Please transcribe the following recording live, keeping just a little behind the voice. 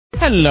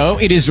Hello,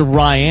 it is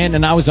Ryan,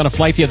 and I was on a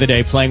flight the other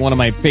day playing one of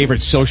my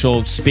favorite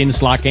social spin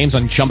slot games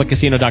on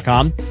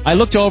ChumbaCasino.com. I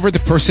looked over at the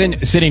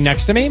person sitting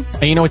next to me,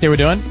 and you know what they were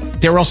doing?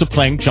 They were also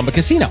playing Chumba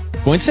Casino.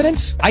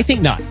 Coincidence? I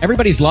think not.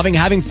 Everybody's loving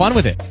having fun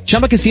with it.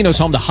 Chumba Casino is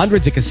home to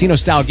hundreds of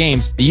casino-style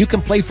games that you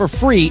can play for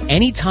free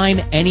anytime,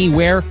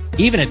 anywhere,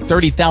 even at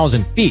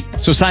 30,000 feet.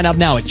 So sign up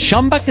now at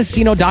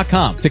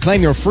ChumbaCasino.com to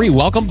claim your free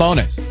welcome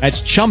bonus.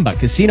 That's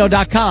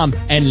ChumbaCasino.com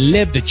and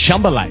live the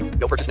Chumba life.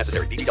 No purchase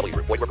necessary. VGW.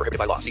 Void where prohibited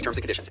by law. See terms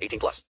and conditions.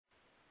 18+.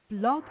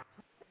 Blog.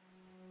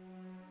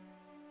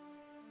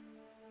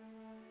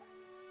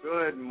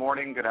 Good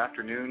morning, good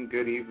afternoon,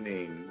 good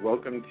evening.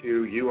 Welcome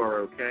to You Are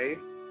Okay,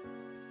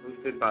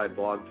 hosted by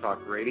Blog Talk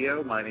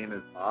Radio. My name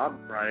is Bob.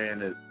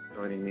 Brian is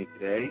joining me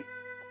today.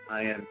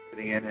 I am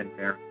sitting in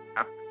there.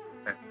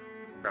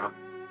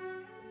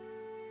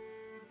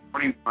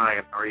 Morning,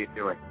 Brian. How are you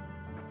doing?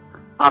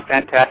 I'm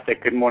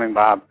fantastic. Good morning,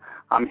 Bob.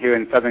 I'm here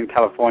in Southern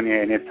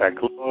California, and it's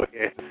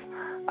glorious.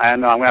 I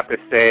don't know, I'm going to have to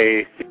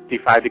say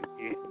 65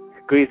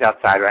 degrees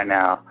outside right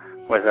now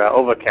with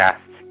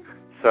overcast.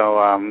 So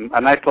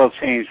a nice little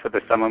change for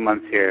the summer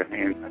months here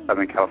in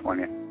Southern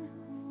California.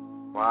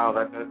 Wow,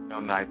 that does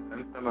sound nice.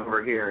 And some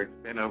over here, it's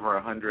been over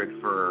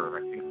 100 for,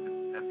 I think,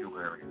 since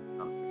February or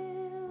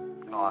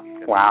something.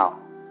 Awesome. Wow.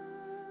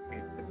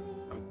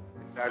 I'm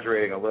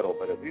exaggerating a little,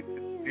 but at least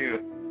it's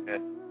June.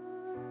 It's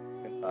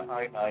the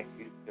high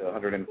 90s to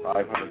 105,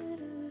 100.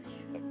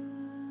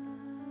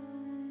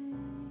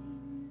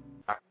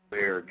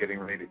 We're getting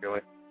ready to go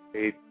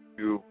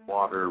into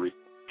water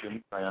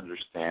restrictions. I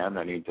understand.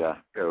 I need to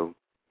go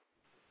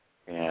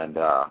and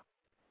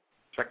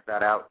check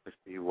that out to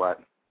see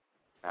what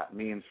that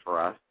means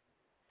for us.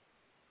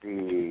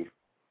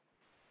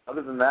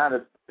 Other than that,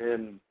 it's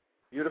been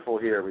beautiful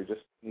here. We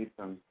just need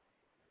some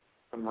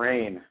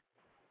rain.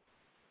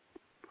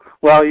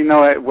 Well, you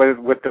know,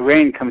 with the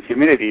rain comes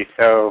humidity,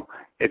 so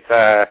it's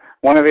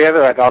one or the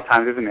other at all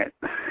times, isn't it?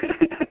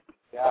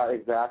 Yeah,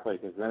 exactly,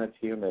 because then it's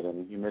humid,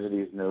 and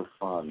humidity is no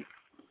fun.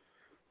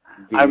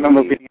 I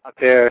remember being out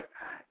there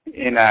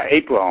in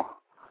April,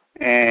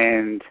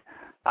 and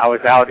I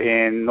was out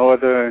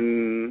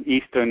in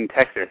eastern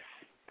Texas,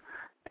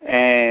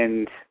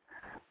 and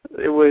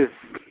it was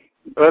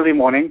early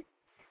morning.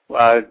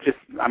 I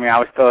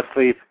was still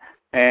asleep,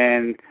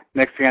 and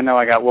next thing I know,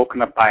 I got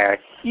woken up by a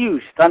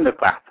huge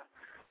thunderclap.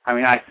 I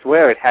mean, I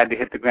swear it had to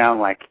hit the ground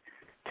like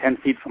 10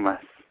 feet from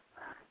us,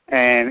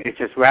 and it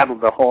just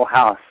rattled the whole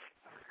house.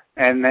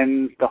 And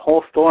then the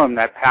whole storm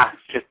that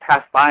just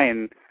passed by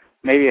in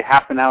maybe a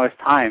half an hour's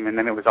time, and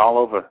then it was all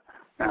over.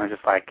 And I was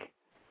just like,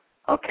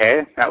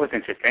 okay, that was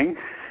interesting.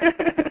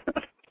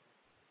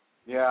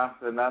 Yeah,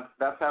 and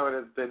that's how it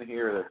has been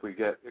here. If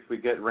we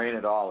get rain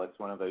at all, it's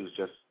one of those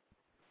just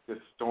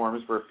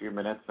storms for a few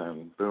minutes,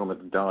 and boom,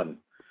 it's done.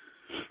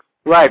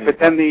 Right, but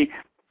then the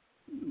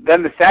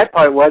sad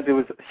part was it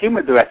was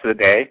humid the rest of the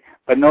day,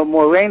 but no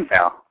more rain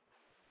fell.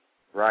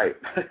 Right.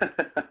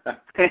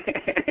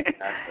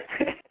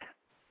 Exactly.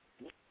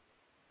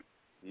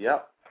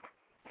 Yep.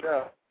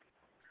 So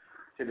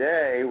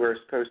today we're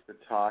supposed to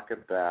talk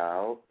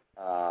about,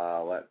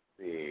 let's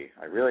see,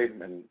 I really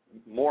am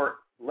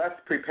less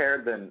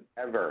prepared than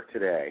ever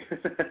today.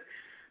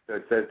 So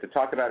it says to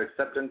talk about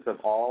acceptance of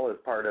all as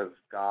part of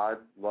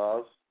God's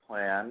love,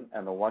 plan,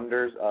 and the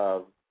wonders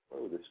of,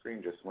 the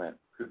screen just went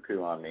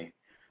cuckoo on me.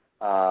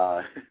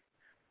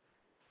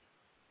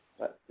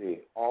 Let's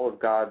see, all of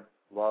God's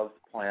love,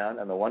 plan,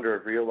 and the wonder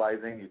of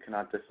realizing you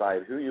cannot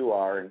decide who you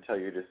are until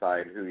you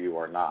decide who you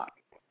are not.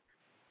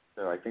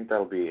 So I think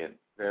that'll be a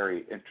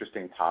very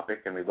interesting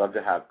topic, and we'd love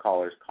to have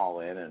callers call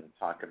in and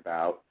talk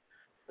about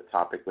the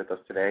topic with us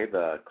today.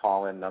 The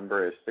call-in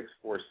number is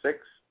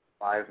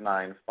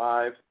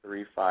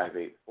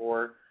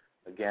 646-595-3584.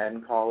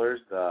 Again,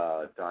 callers,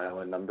 the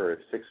dial-in number is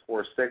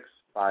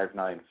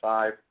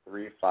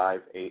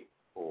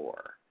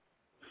 646-595-3584.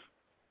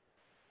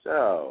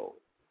 So,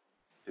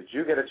 did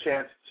you get a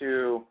chance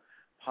to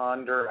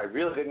ponder? I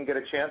really didn't get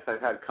a chance. I've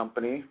had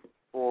company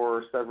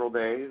for several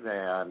days,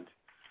 and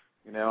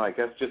I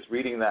guess just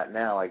reading that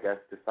now, I guess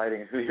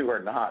deciding who you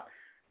are not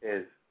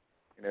is,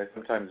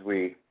 sometimes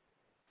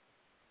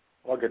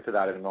I'll get to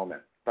that in a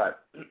moment.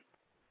 But,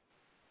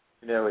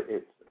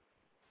 it's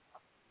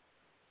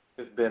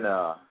just been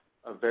a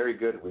very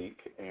good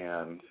week,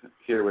 and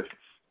here with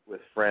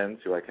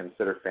friends who I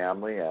consider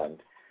family, and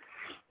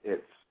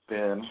it's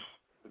been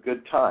a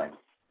good time.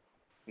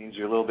 It means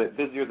you're a little bit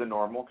busier than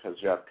normal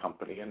because you have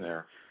company in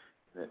there.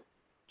 It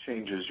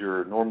changes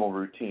your normal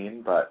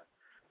routine, but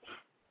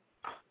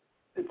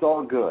it's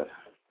all good.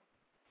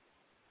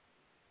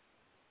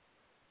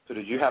 So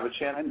did you have a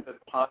chance to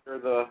ponder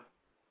the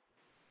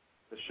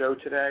show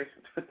today?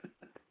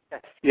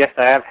 Yes,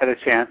 I have had a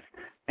chance.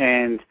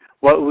 And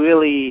what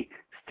really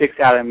sticks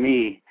out at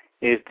me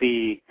is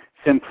the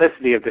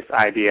simplicity of this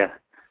idea,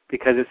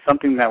 because it's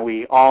something that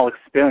we all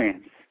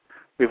experience.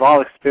 We've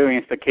all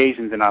experienced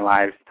occasions in our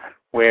lives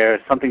where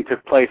something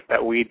took place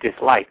that we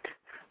disliked,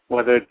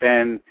 whether it's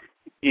been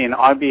in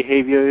our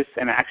behaviors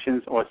and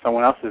actions or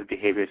someone else's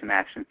behaviors and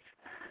actions.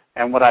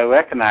 And what I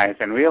recognize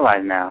and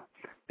realize now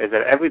is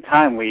that every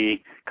time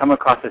we come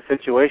across a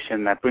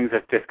situation that brings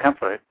us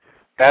discomfort,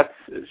 that's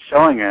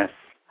showing us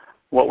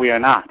what we are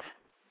not.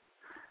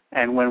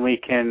 And when we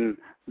can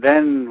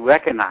then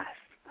recognize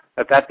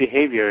that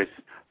behaviors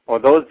or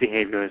those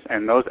behaviors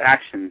and those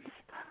actions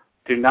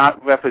do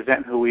not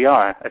represent who we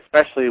are,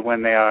 especially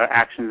when they are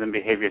actions and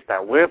behaviors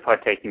that we're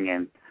partaking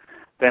in,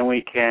 then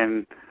we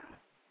can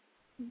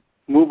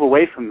move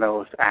away from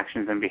those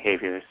actions and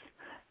behaviors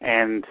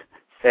and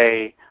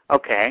say,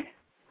 okay,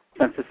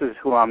 since this is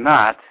who I'm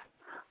not,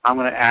 I'm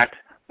going to act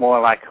more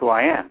like who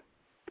I am.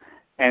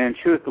 And in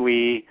truth,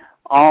 we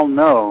all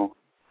know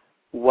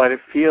what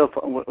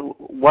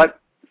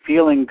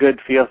feeling good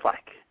feels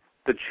like,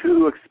 the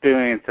true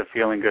experience of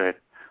feeling good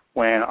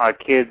when our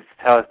kids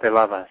tell us they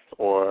love us,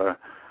 or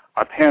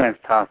our parents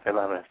tell us they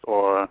love us,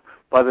 or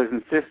brothers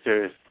and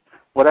sisters,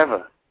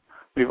 whatever.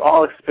 We've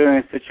all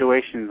experienced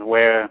situations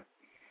where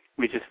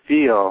we just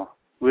feel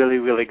really,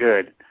 really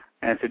good,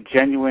 and it's a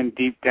genuine,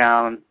 deep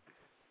down,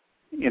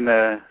 in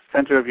the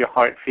center of your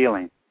heart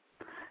feeling.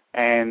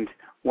 And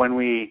when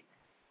we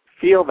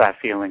feel that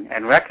feeling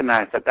and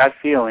recognize that that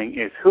feeling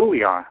is who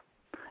we are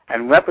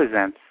and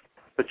represents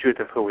the truth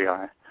of who we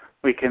are,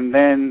 we can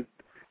then,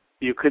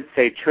 you could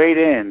say, trade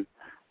in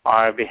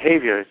our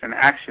behaviors and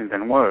actions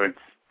and words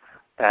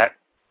that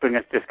bring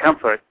us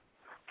discomfort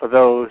for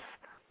those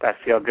that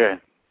feel good.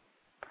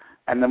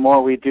 And the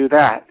more we do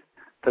that,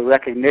 the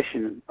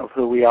recognition of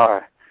who we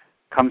are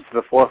comes to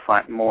the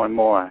forefront more and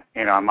more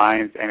in our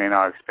minds and in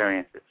our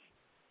experiences.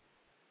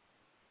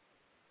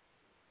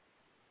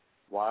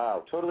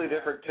 Wow, totally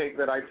different take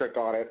that I took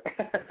on it.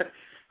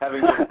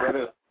 Having just read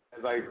it,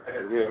 as I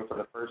read it for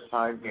the first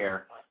time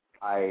here,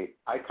 I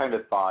kind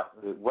of thought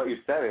what you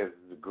said is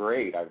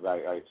great.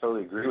 I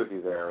totally agree with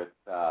you there.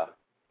 It's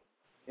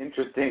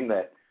interesting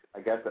that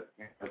I guess that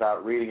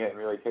without reading it and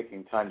really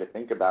taking time to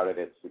think about it,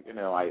 it's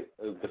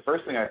the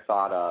first thing I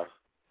thought of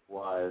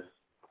was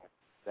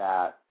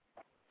that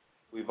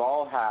we've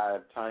all had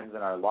times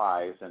in our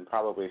lives, and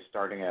probably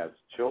starting as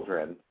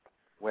children,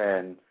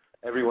 when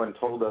everyone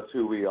told us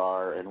who we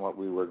are and what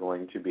we were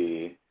going to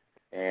be,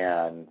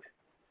 and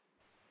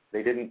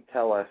they didn't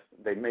tell us.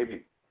 They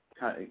maybe,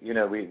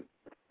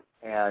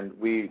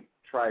 we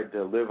tried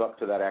to live up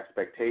to that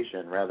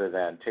expectation rather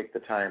than take the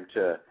time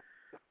to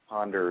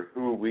ponder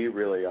who we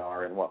really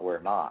are and what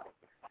we're not.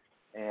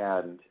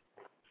 And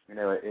in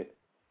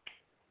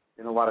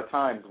a lot of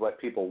times, what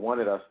people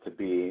wanted us to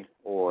be,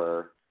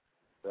 or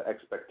the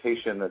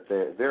expectation that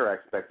their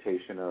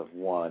expectation of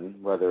one,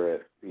 whether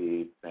it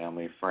be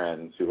family,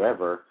 friends,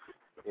 whoever,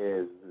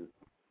 is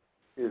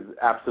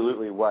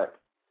absolutely what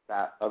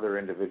that other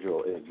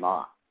individual is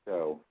not.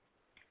 So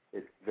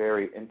it's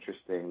very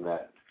interesting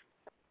that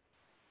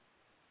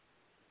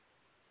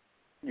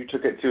you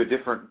took it to a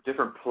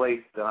different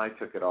place than I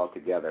took it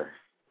altogether.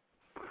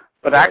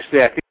 But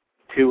actually, I think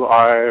the two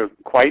are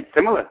quite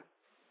similar.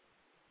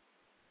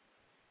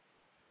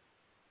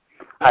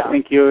 I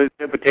think your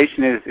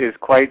interpretation is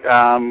quite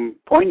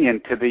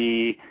poignant to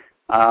the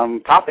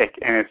topic,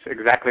 and it's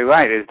exactly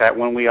right, is that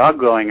when we are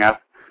growing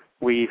up,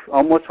 we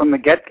almost from the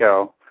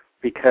get-go,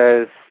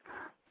 because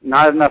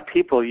not enough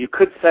people, you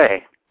could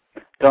say,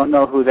 don't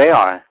know who they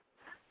are.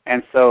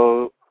 And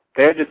so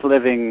they're just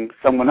living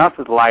someone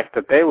else's life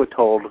that they were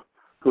told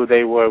who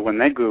they were when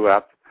they grew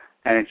up,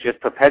 and it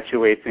just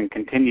perpetuates and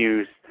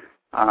continues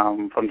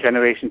from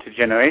generation to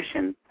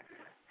generation.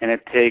 And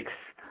it takes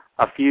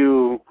a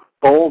few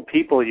bold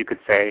people, you could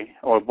say,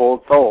 or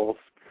bold souls,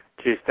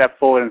 to step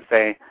forward and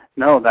say,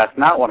 no, that's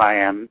not what I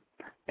am,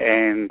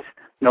 and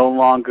no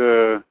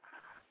longer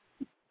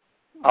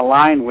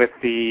align with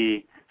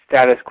the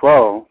status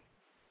quo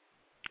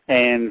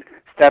and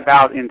step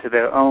out into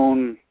their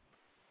own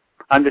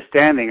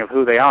understanding of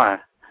who they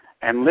are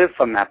and live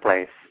from that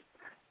place.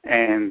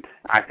 And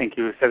I think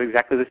you said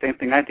exactly the same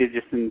thing I did,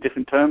 just in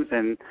different terms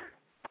and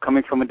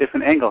coming from a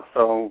different angle.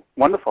 So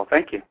wonderful.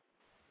 Thank you.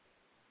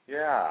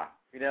 Yeah.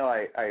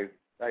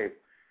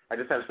 I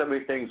just have so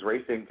many things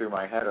racing through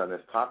my head on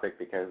this topic,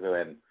 because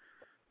when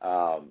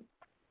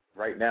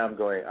right now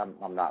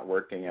I'm not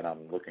working, and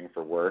I'm looking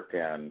for work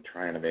and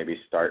trying to maybe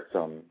start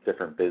some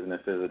different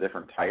businesses of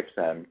different types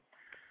and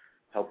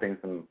helping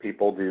some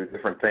people do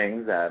different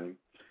things. And,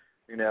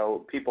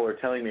 people are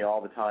telling me all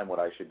the time what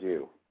I should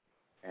do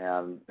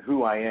and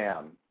who I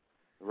am,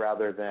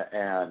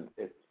 and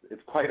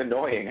it's quite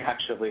annoying,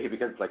 actually,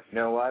 because it's like, you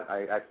know what,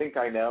 I think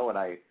I know, and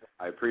I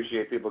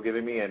appreciate people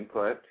giving me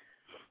input,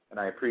 and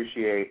I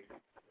appreciate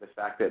the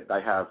fact that I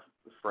have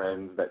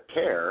friends that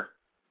care,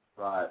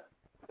 but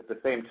at the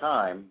same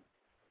time,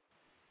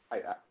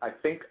 I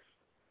think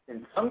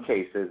in some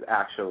cases,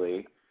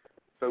 actually,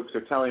 folks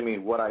are telling me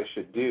what I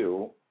should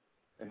do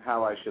and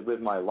how I should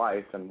live my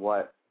life, and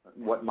what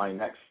my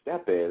next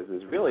step is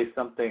really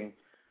something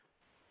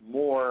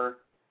more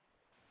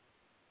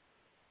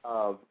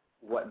of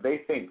what they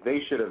think they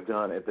should have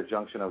done at the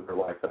junction of their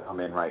life that I'm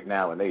in right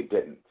now, and they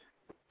didn't.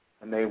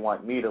 And they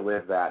want me to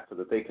live that so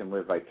that they can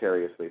live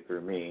vicariously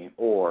through me,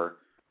 or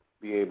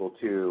be able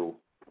to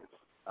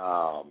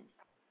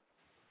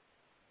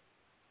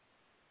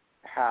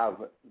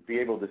be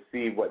able to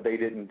see what they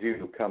didn't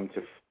do come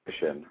to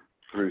fruition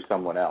through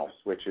someone else,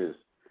 which is,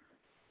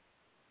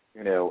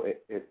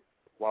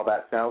 while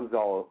that sounds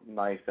all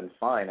nice and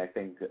fine, I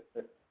think that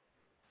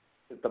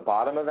at the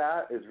bottom of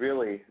that is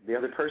really the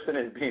other person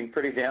is being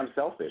pretty damn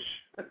selfish.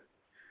 Does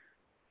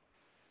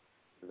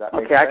that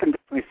make sense? I can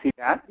definitely see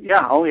that.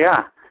 Yeah, oh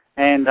yeah.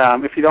 And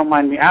if you don't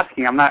mind me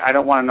asking, I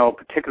don't want to know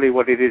particularly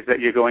what it is that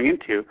you're going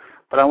into,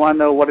 but I want to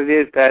know what it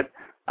is that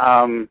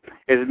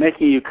is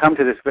making you come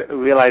to this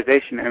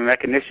realization and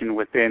recognition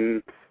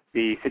within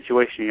the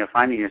situation you're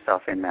finding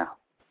yourself in now.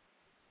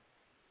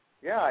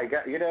 Yeah, I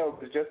got,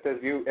 just as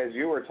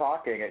you were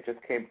talking, it just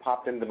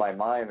popped into my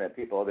mind that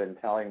people have been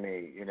telling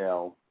me,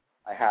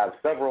 I have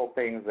several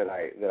things that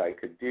I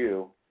could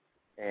do,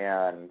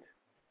 and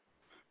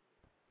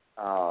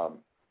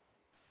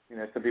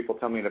some people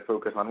tell me to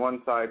focus on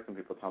one side, some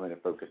people tell me to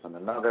focus on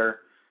another,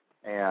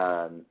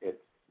 and it's,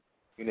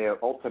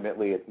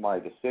 ultimately it's my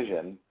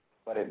decision,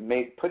 but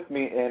it puts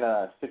me in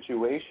a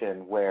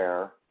situation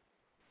where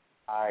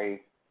I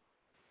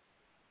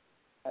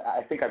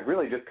think I've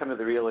really just come to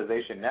the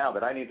realization now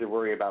that I need to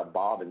worry about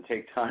Bob and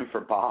take time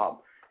for Bob,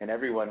 and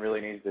everyone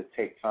really needs to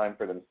take time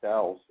for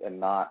themselves and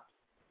not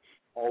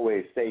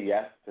always say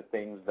yes to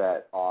things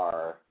that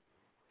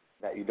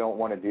you don't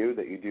want to do,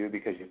 that you do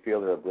because you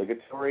feel they're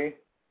obligatory,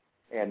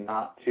 and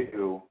not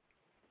to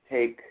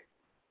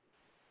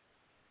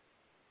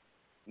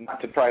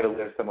try to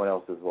live someone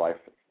else's life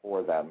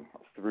for them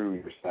through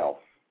yourself.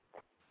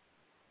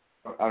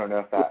 I don't know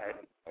if that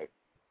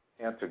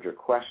answered your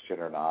question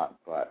or not,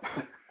 but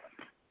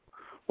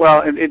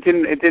well, it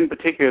didn't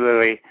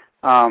particularly.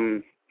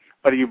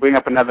 But you bring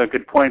up another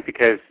good point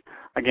because,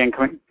 again,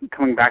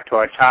 coming back to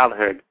our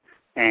childhood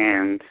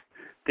and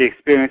the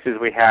experiences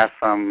we have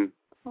from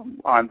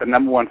the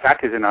number one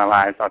factors in our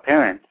lives, our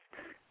parents,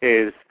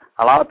 is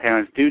a lot of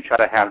parents do try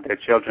to have their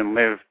children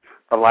live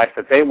the life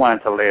that they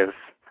wanted to live,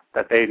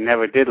 that they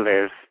never did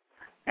live,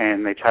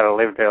 and they try to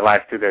live their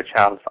life through their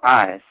child's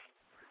eyes.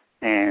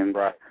 And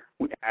right.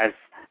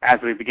 As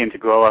we begin to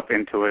grow up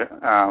into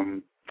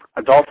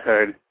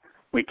adulthood,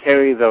 we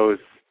carry those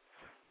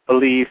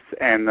beliefs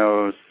and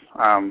those,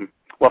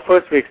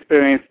 first we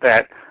experience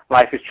that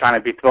life is trying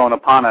to be thrown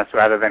upon us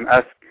rather than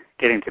us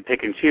getting to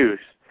pick and choose.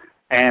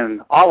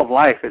 And all of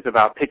life is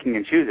about picking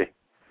and choosing.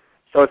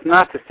 So it's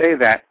not to say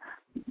that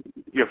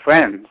your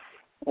friends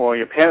or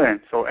your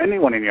parents or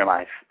anyone in your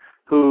life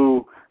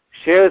who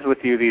shares with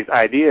you these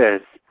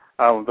ideas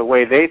of the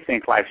way they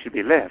think life should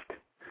be lived,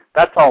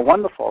 that's all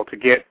wonderful to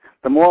get.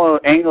 The more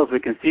angles we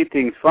can see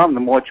things from, the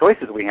more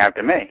choices we have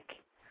to make.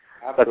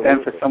 Absolutely. But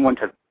then for someone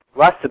to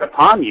thrust it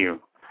upon you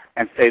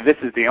and say this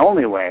is the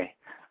only way,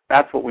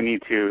 that's what we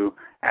need to,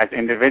 as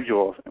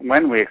individuals,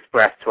 when we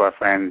express to our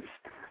friends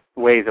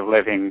ways of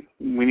living,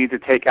 we need to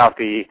take out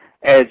the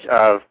edge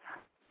of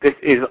this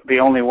is the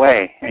only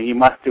way and you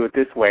must do it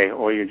this way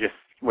or you're just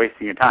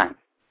wasting your time.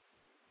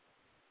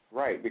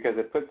 Right, because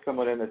it puts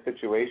someone in a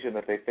situation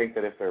that they think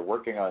that if they're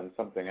working on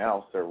something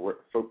else or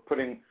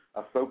putting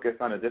a focus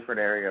on a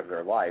different area of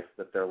their life,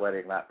 that they're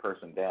letting that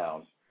person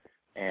down.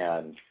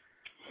 And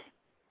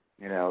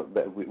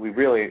that we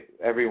really,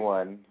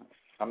 everyone.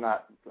 I'm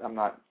not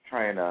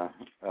trying to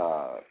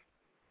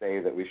say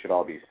that we should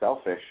all be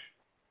selfish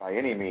by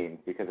any means,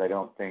 because I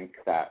don't think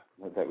that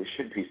we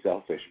should be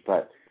selfish.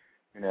 But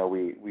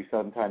we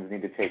sometimes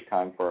need to take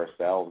time for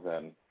ourselves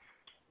and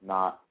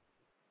not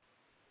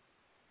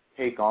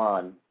take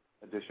on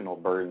additional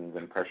burdens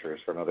and pressures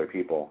from other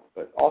people,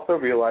 but also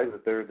realize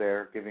that they're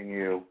there giving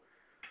you,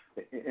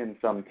 in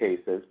some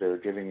cases, they're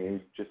giving you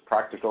just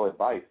practical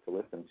advice to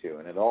listen to,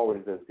 and it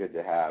always is good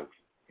to have,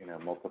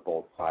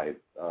 multiple sides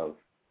of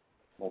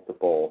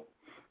multiple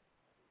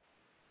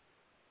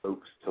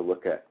folks to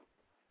look at,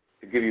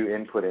 to give you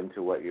input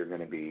into what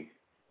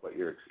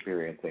you're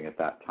experiencing at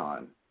that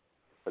time.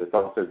 But it's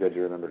also good to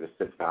remember to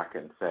sit back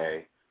and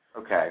say,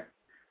 okay,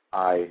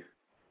 I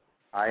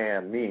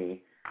am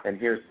me, and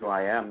here's who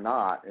I am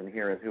not, and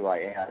here is who I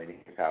am, and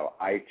here's how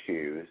I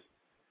choose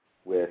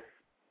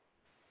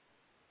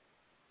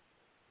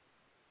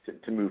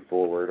to move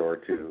forward or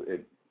to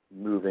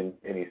move in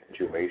any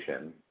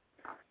situation.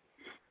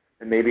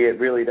 And maybe it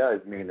really does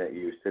mean that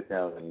you sit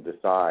down and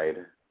decide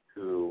or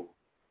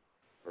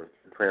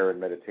through prayer and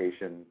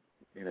meditation,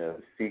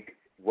 seek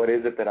what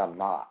is it that I'm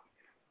not?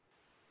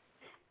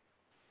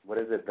 What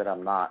is it that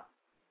I'm not,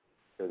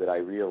 so that I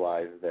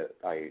realize that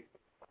I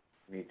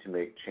need to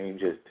make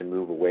changes to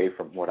move away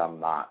from what I'm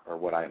not, or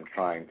what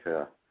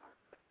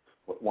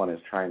one is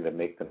trying to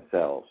make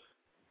themselves.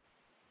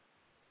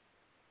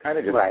 Kind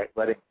of just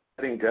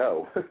letting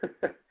go.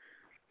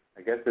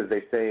 I guess, as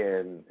they say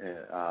in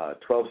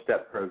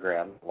 12-step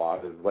program, a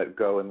lot is let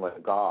go and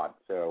let God.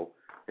 So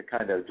it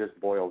kind of just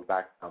boils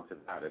back down to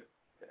that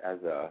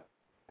as a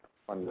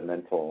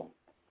fundamental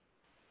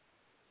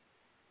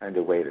kind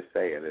of way to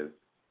say it, is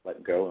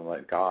let go and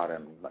let God,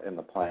 and in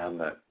the plan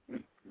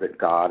that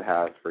God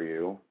has for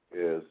you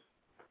is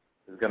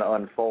going to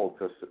unfold.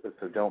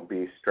 So don't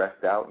be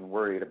stressed out and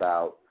worried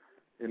about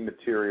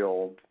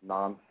immaterial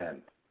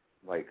nonsense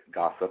like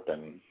gossip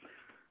and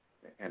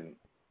and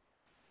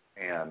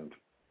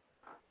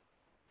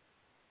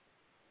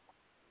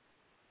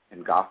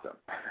gossip.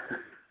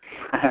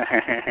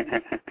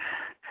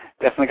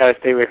 Definitely got to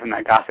stay away from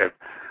that gossip.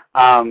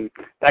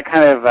 That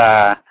kind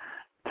of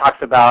talks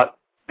about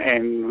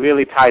and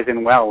really ties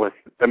in well with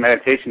the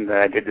meditation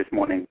that I did this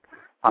morning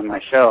on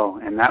my show,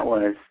 and that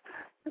was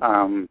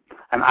an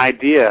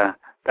idea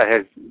that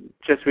has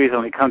just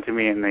recently come to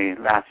me in the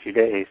last few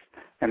days,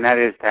 and that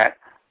is that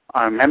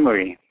our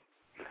memory,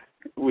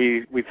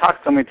 we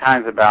talked so many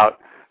times about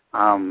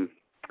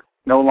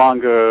no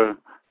longer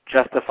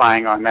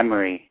justifying our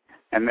memory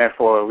and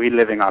therefore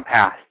reliving our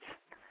past,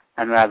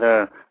 and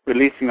rather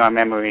releasing our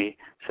memory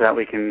so that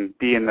we can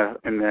be in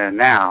the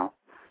now.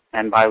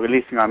 And by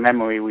releasing our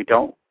memory, we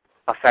don't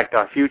affect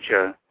our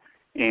future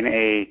in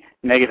a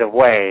negative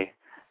way,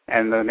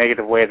 and the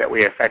negative way that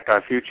we affect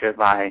our future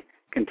by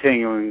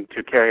continuing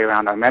to carry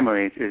around our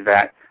memories is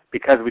that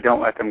because we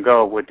don't let them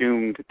go, we're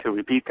doomed to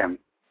repeat them.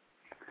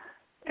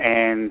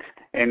 And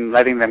in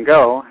letting them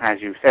go,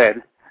 as you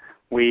said,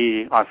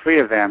 we are free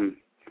of them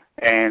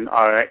and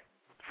are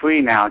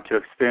free now to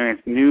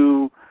experience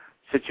new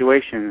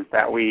situations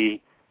that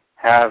we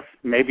have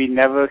maybe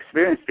never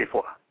experienced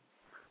before.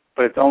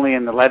 But it's only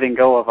in the letting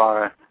go of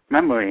our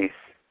memories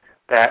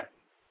that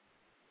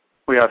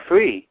we are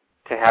free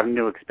to have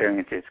new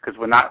experiences, because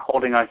we're not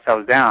holding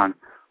ourselves down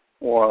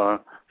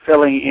or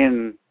filling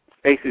in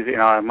spaces in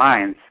our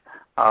minds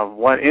of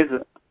what is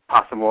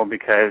possible,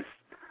 because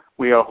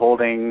we are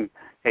holding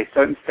a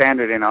certain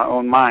standard in our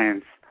own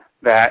minds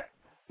that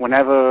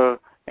whenever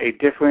a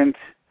different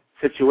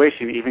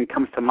situation even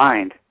comes to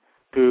mind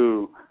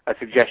through a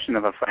suggestion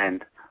of a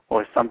friend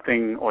or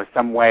something or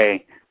some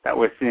way that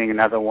we're seeing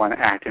another one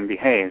act and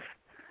behave,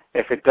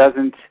 if it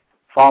doesn't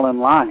fall in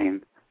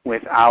line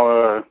with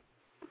our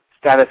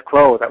status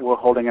quo that we're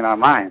holding in our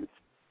minds,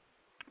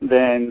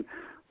 then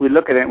we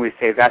look at it and we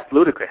say, that's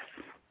ludicrous.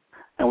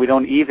 And we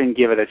don't even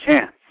give it a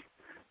chance,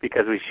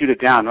 because we shoot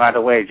it down right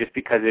away just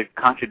because it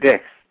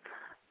contradicts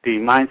the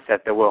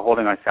mindset that we're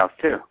holding ourselves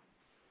to.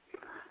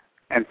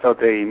 And so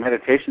the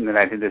meditation that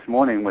I did this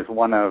morning was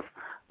one of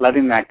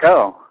letting that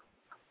go,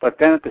 but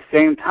then at the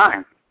same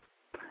time,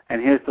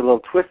 and here's the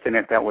little twist in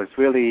it that was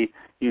really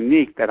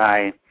unique that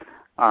I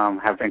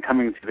have been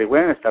coming to the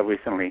awareness of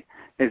recently,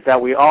 is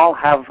that we all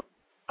have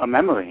a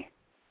memory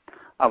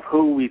of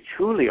who we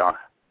truly are,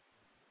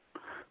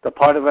 the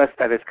part of us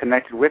that is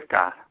connected with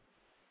God.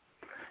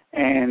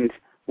 And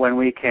when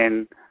we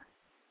can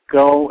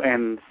go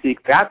and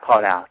seek that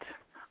part out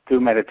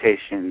through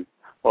meditation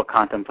or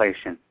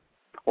contemplation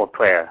or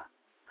prayer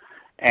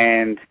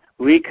and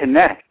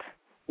reconnect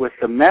with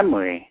the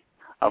memory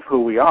of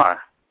who we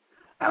are,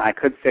 and I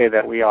could say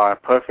that we are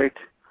perfect,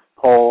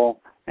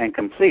 whole, and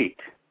complete,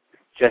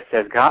 just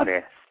as God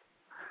is,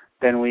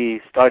 then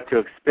we start to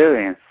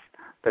experience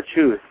the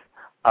truth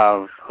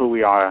of who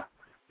we are,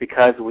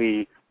 because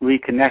we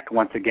reconnect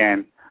once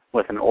again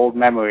with an old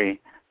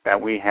memory that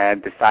we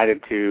had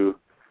decided to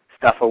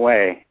stuff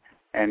away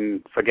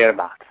and forget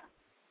about.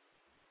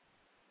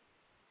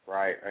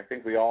 Right. I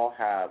think we all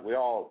have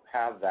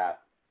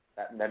that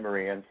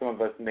memory, and some of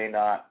us may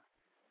not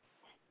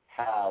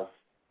have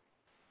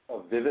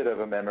a vivid of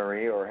a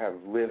memory or have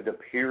lived a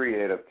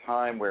period of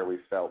time where we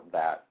felt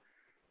that.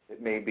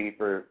 It may be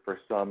for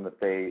some that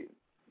they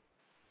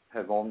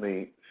have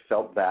only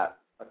felt that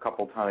a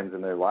couple times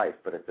in their life,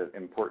 but it's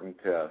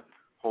important to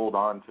hold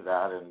on to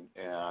that and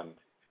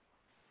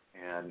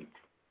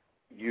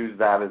use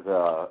that as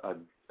a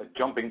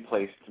jumping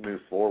place to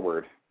move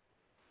forward.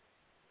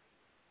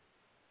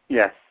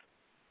 Yes.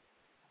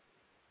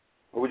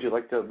 Would you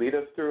like to lead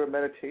us through a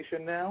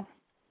meditation now?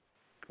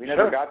 We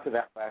never got to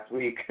that last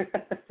week. It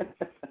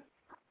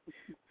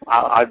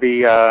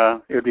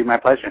would be my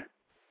pleasure.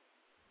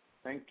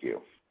 Thank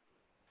you.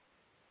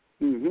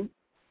 Mm-hmm.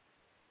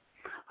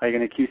 Are you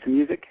going to cue some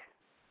music?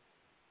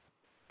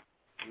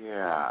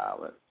 Yeah,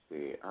 let's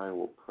see.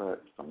 I'm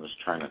just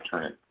trying to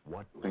turn it.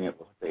 I think it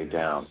will stay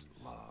down.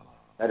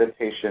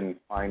 Meditation,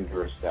 find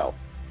yourself.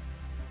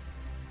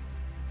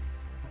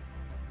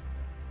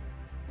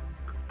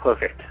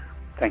 Perfect.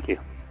 Thank you.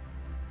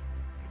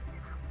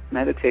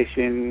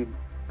 Meditation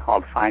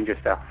called Find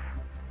Yourself.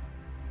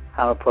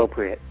 How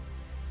appropriate.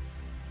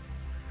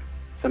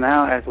 So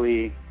now as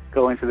we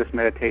go into this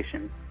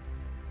meditation,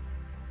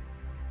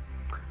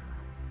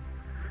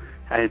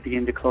 as you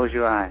begin to close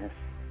your eyes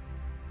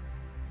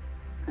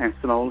and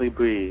slowly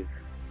breathe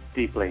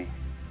deeply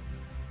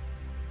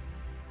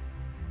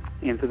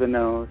into the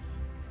nose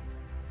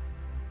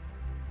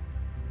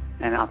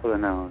and out of the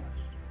nose,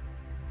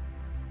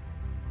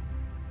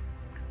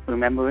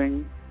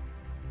 remembering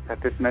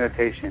that this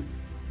meditation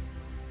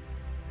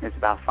is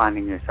about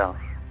finding yourself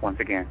once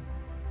again.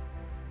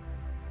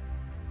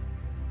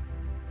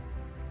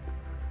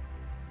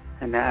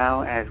 And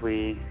now as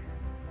we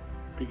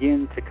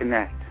begin to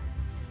connect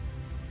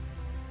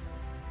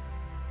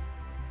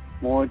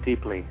more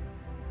deeply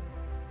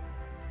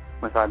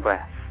with our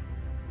breath,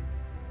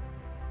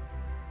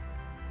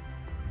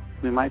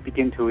 we might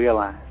begin to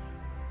realize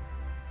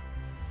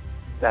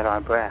that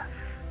our breath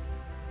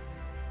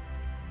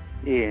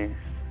is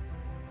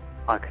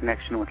our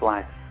connection with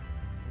life.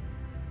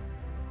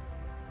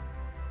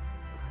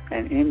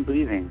 And in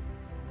breathing,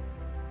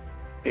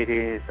 it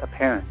is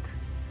apparent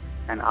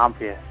and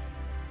obvious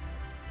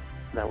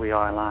that we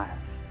are alive.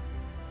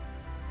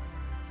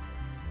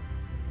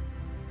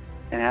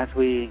 And as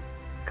we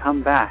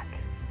come back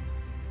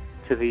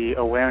to the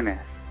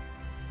awareness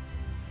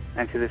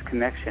and to this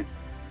connection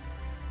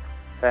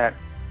that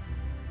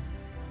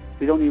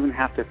we don't even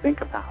have to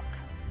think about,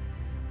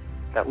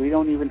 that we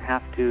don't even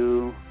have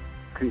to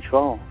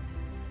control.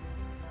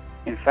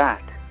 In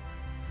fact,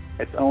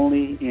 it's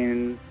only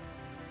in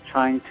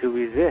trying to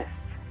resist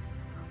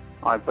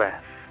our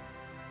breath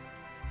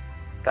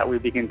that we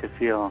begin to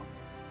feel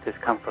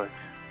discomfort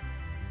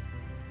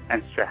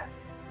and stress.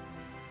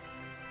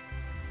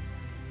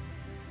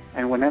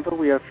 And whenever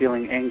we are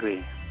feeling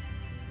angry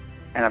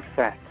and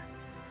upset,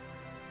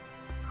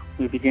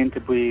 we begin to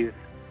breathe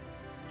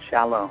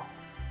shallow,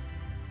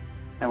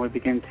 and we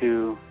begin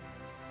to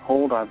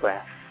hold our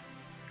breath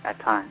at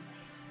times,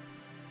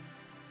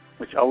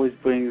 which always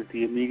brings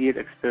the immediate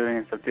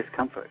experience of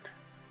discomfort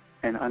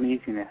and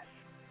uneasiness.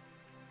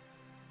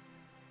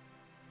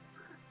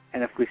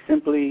 And if we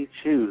simply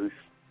choose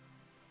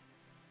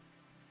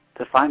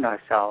to find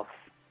ourselves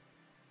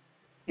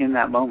in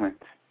that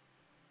moment,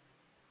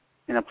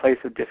 in a place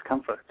of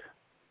discomfort,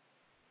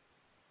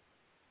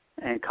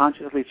 and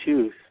consciously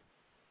choose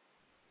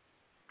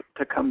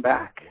to come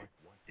back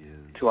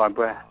to our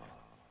breath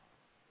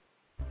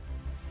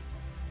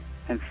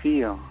and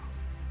feel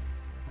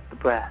the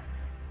breath,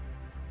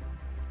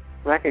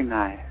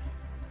 recognize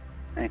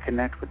and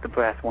connect with the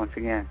breath once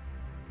again,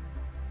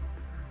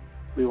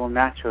 we will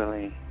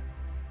naturally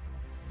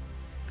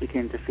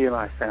begin to feel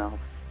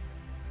ourselves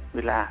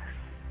relax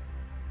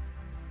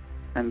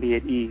and be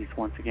at ease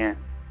once again.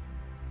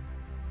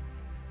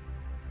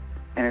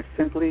 And it's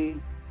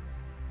simply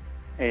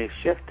a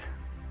shift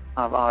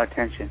of our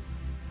attention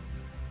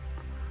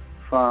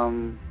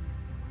from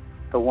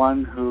the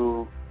one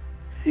who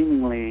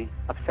seemingly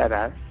upset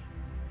us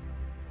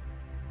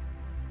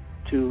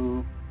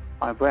to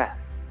our breath,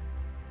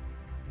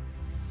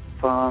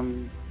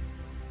 from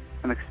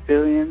an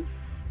experience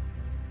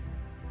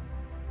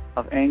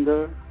of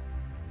anger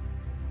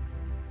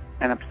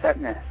and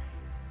upsetness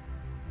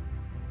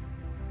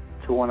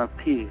to one of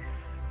peace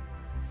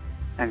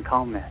and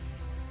calmness.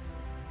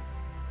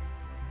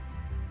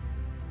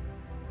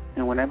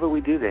 And whenever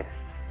we do this,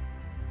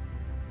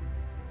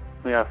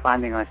 we are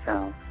finding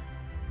ourselves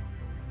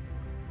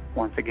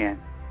once again.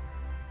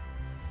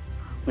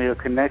 We are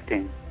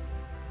connecting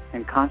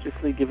and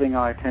consciously giving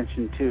our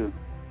attention to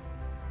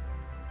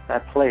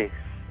that place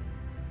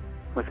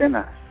within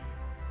us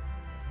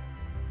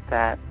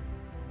that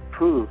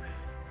proves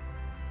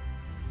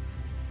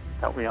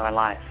that we are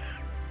life.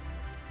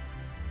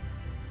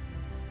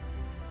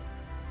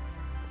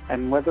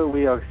 And whether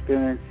we are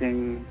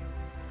experiencing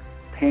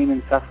pain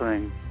and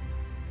suffering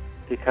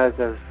because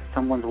of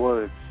someone's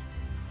words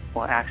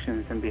or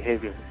actions and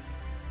behaviors,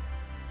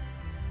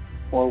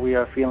 or we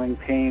are feeling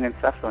pain and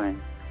suffering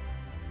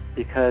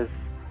because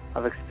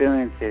of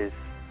experiences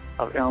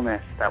of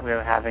illness that we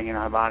are having in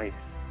our bodies,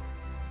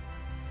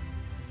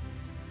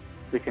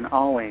 we can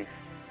always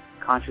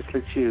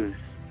consciously choose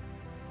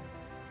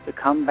to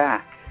come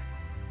back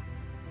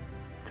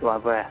to our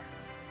breath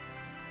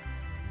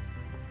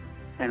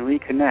and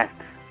reconnect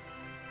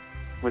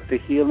with the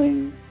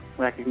healing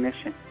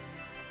recognition,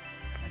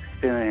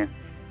 experience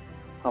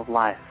of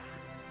life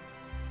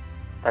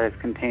that is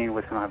contained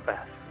within our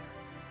breath.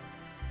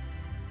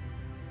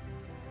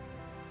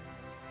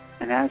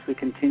 And as we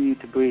continue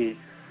to breathe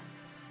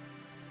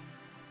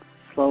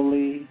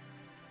slowly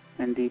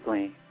and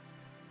deeply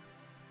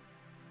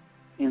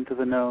into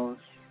the nose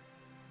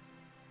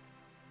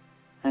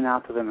and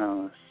out to the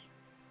nose,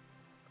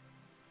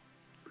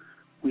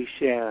 we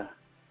share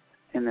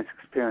in this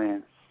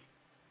experience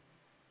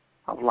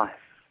of life,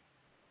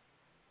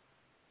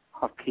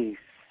 of peace,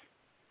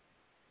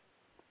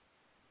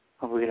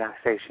 of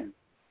relaxation,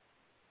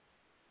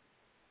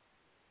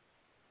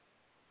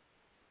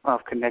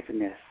 of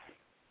connectedness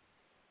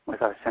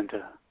with our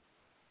center,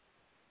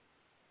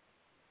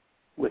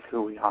 with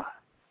who we are,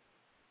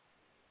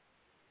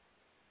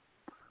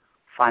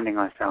 finding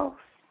ourselves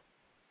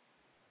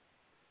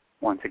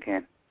once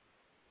again.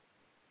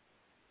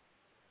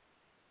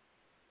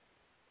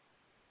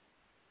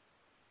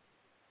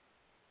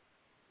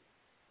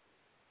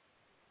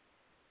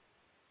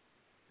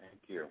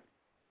 Thank you.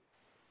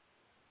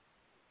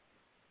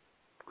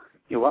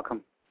 You're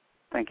welcome.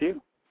 Thank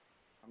you.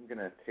 I'm going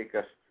to take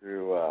us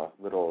through a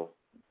little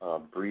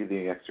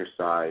breathing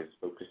exercise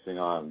focusing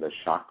on the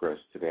chakras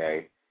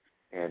today.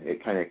 And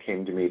it kind of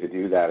came to me to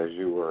do that as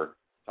you were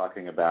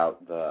talking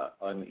about the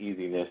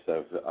uneasiness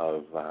of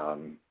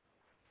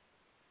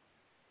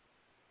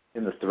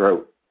in the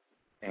throat.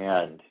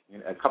 And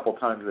a couple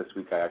times this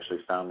week I actually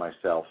found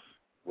myself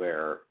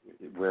where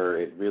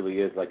it really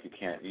is like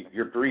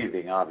you're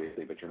breathing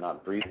obviously, but you're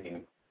not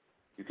breathing.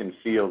 You can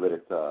feel that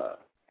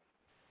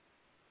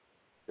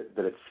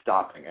it's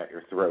stopping at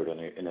your throat, and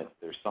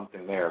there's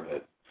something there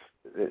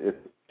it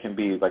can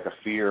be like a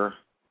fear, it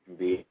can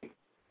be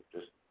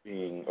just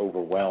being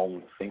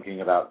overwhelmed,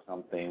 thinking about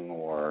something,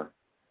 or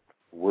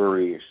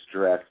worry,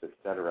 stress,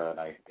 etc.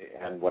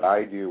 And what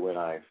I do when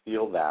I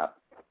feel that,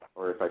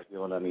 or if I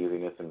feel an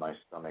uneasiness in my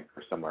stomach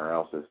or somewhere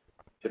else, is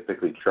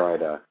typically try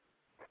to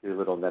do a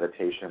little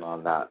meditation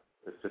on that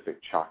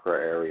specific chakra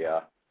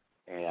area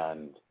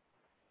and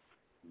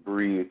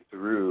breathe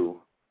through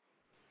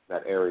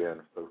that area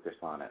and focus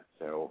on it.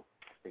 So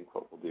I think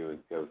what we'll do is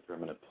go through,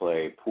 I'm going to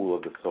play Pool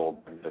of the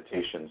Soul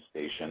meditation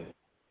station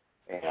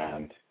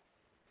and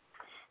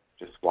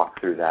just walk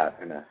through that.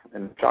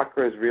 And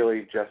chakra is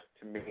really just,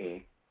 to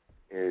me,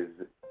 is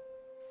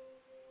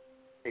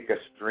take a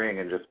string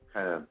and just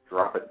kind of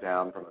drop it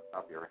down from the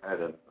top of your head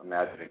and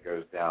imagine it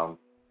goes down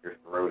your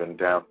throat and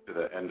down to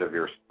the end of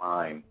your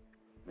spine.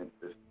 And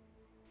it's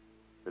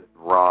this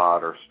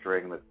rod or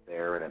string that's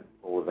there and it's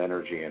full of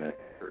energy, and at a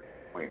certain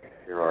point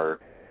there are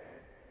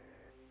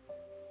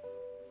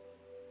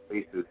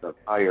places of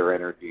higher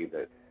energy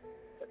that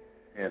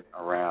hint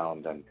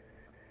around, and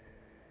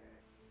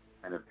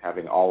kind of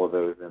having all of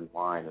those in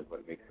line is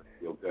what makes us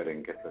feel good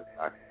and gets us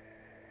back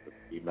to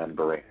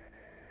remembering.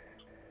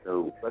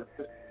 So let's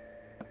just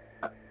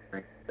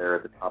bring it there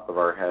at the top of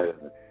our head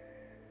and it's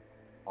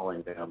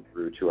falling down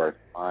through to our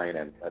spine,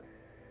 and let's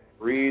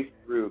breathe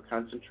through,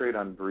 concentrate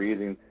on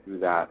breathing through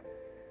that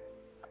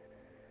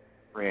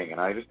string. And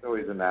I just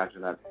always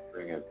imagine that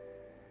string as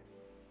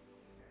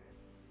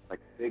like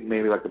big,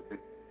 maybe like a big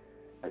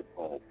light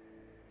bulb.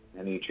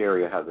 And each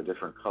area has a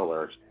different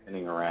color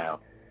spinning around.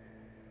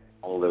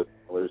 All those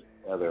colors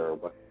together,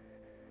 what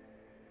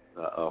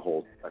a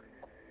whole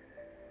spectrum.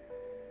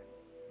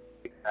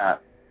 Take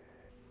that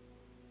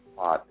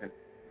spot and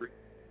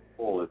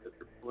pull as if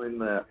you're pulling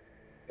the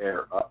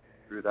air up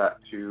through that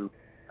tube,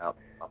 out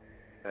up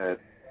the head,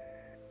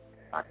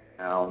 back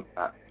down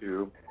that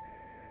tube,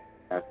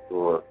 as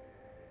you're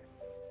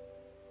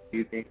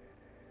breathing.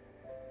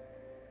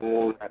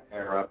 Pull that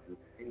air up and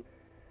think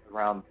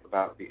around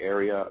about the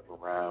area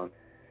around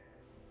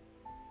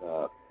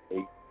the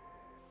base,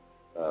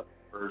 the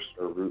first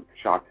or root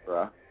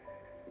chakra,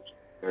 which is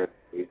there at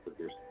the base of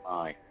your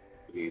spine,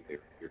 your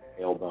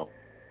tailbone.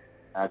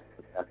 That's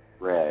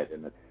red,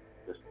 and it's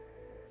just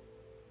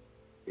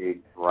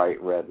big,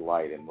 bright red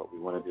light. And what we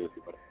want to do is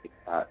we want to make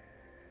that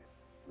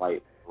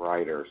light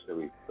brighter. So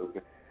we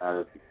focus on that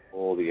as we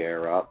pull the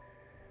air up,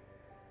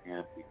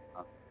 and we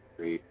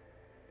concentrate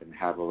and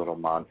have a little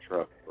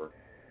mantra for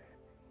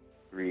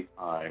 3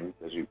 times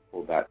as you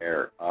pull that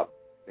air up.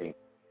 Think,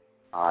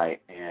 I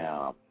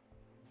am.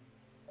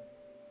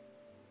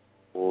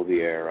 Pull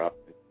the air up.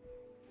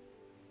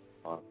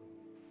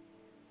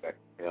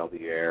 Exhale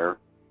the air.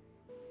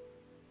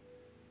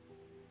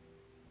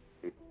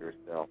 Say to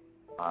yourself,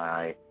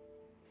 I.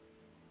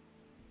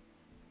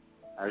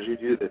 As you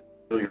do this,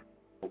 feel your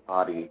whole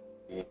body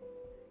being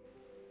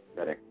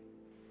energetic.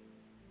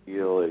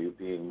 Feel you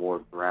being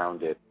more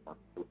grounded, more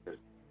focused.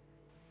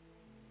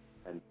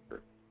 And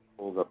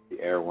hold up the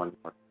air one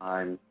more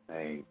time,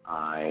 saying,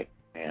 I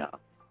am.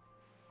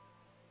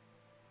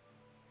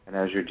 And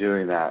as you're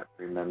doing that,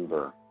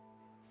 remember,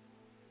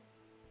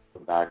 go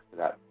back to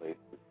that place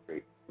of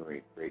great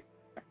memory, great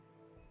connection.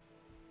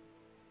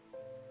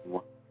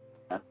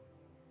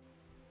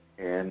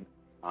 And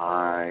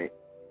I,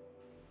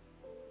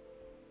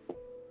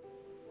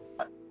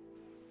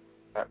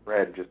 that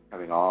red just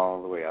coming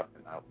all the way up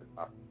and out the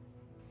top.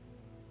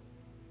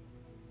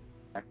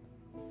 Next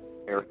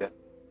area,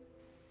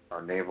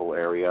 our navel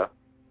area,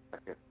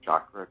 second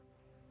chakra,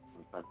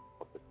 sometimes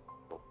called the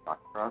navel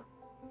chakra,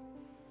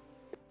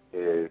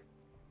 is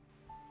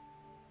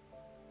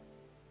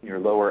your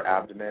lower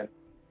abdomen,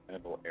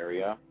 genital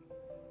area,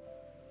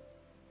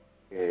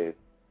 is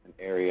an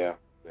area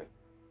with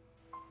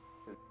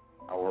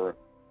our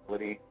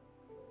ability.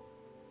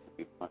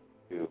 We want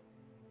to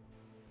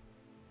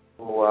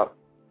pull up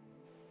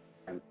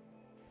and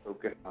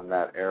focus on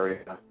that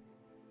area.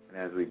 And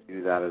as we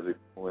do that, as we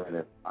pull in,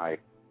 it's I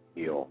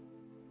feel.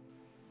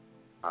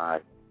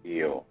 I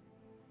feel.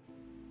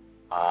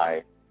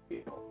 I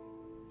feel.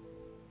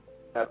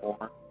 That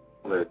orange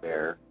color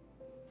there,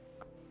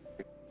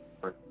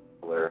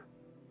 color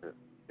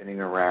spinning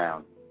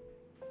around.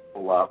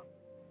 Pull up.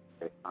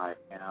 Say, I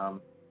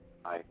am.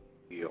 I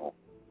feel.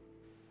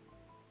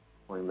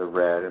 Pulling the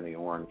red and the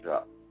orange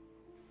up.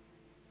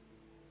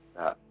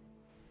 That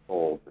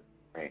holds the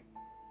strength.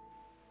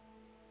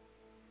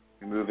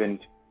 We move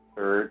into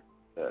third,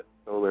 the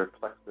solar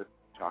plexus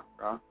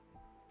chakra.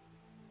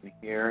 And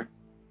here,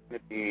 it's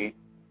going to be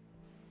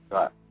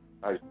gut.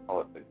 I just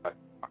call it the gut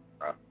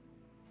chakra.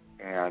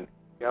 And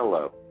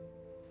yellow,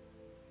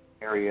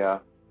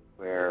 area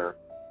where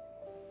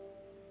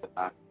the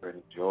laughter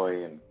and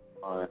joy and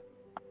fun,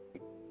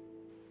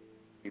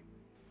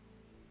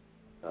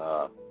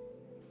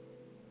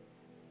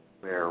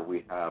 where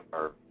we have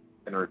our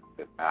energy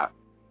at.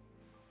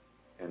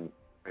 And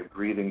by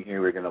breathing here,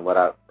 we're going to let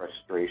out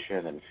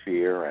frustration and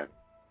fear. And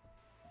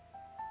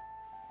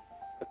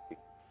as we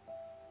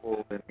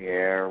pull in the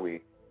air,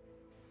 we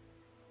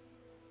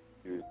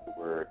use the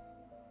word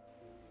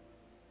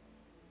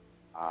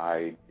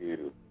I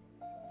do.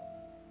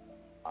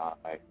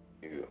 I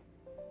do.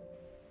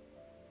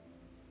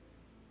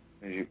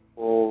 As you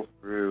pull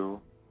through,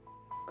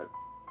 but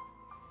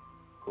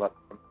left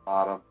from the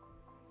bottom,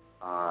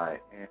 I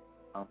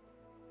am.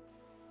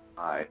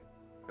 I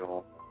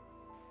feel.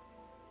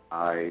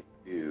 I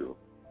do.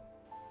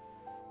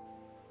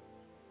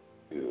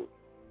 Do.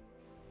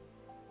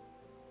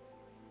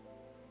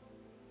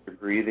 You're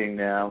breathing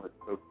now. Let's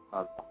focus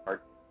on the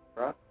heart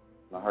chakra.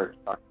 The heart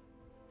chakra.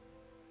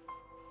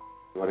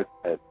 What it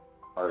said,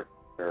 heart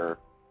where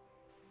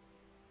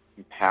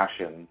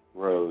compassion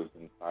grows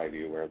inside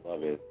you, where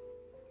love is.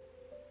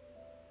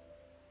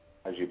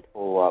 As you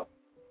pull up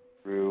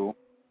through,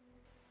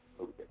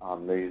 focus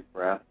on these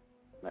breaths,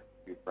 next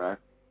few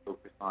breaths,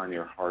 focus on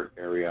your heart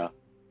area.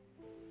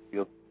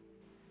 Feel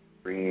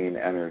green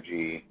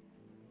energy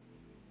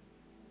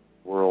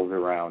whirls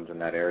around in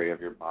that area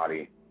of your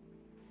body,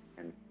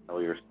 and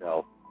tell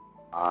yourself,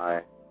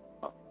 I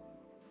love,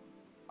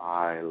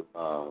 I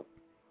love,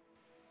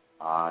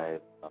 I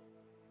love.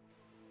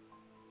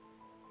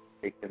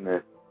 Taking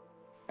this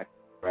next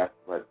breath,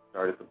 let's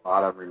start at the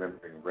bottom,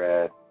 remembering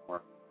red,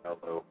 orange,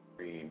 yellow,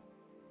 green,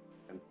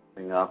 and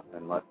sing up,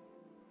 and let's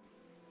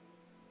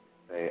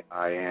say,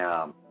 I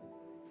am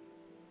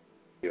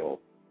healed,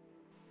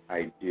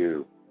 I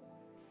do,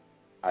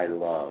 I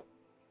love.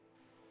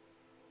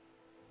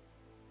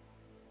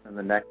 And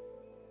the next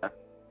breath,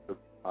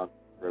 focus on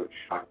the throat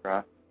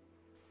chakra.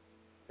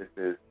 This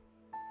is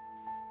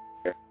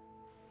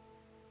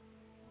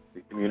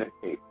we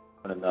communicate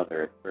with one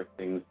another. It's where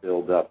things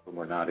build up when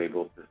we're not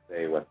able to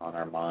say what's on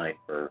our mind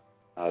or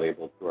not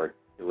able to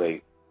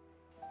articulate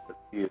the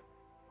fear,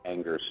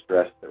 anger,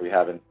 stress that we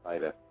have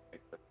inside us.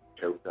 It makes us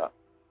choke up.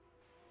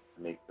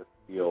 It makes us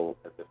feel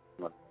as if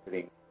someone's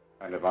sitting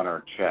kind of on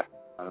our chest,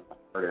 on the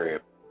heart area.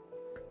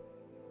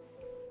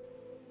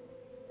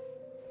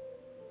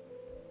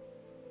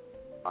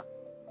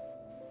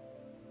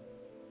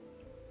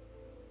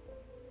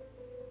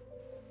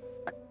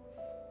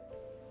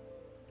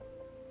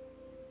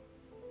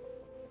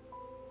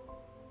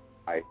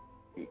 I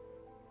see.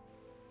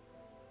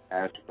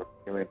 As you're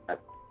feeling that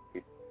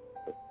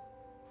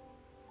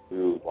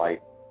blue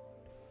light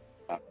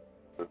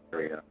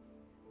area,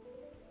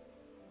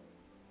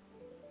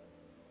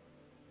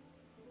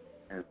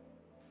 and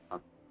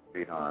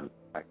concentrate on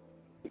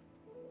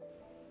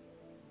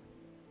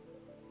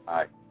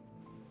I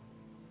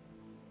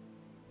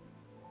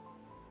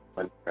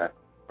went back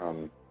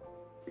from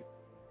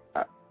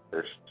that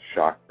first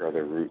chakra,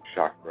 the root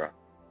chakra.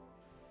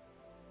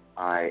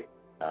 I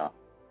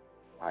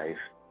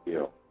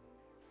feel,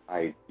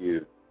 I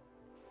do,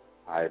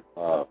 I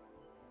love,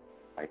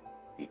 I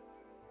see.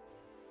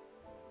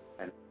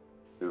 And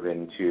move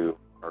into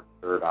our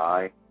third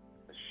eye,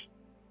 the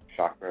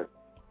chakra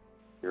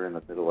here in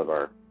the middle of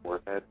our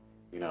forehead,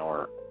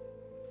 our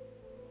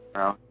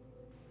crown.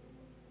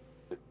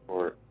 It's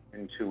for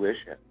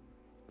intuition.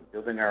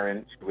 Building our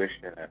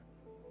intuition, and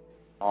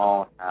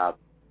all have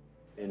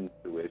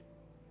intuition.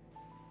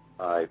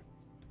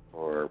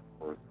 For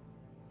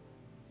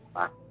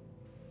lack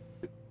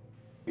of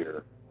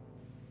fear,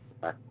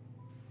 lack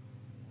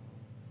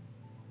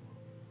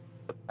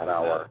of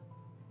our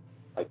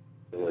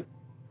ability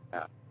to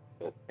have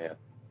still can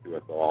do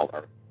us all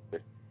our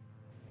intuition.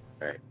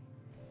 Okay.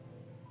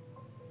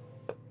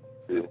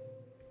 You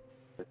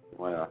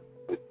want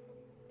to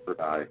third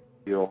eye,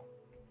 feel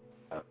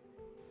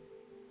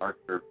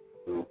darker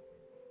blue,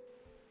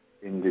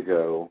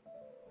 indigo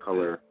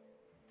color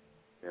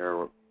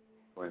there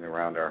going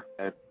around our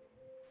head.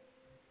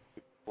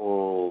 You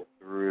pull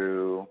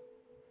through,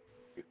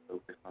 you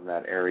focus on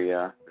that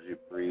area as you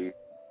breathe.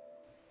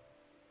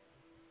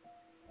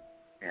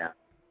 And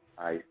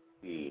I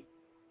see,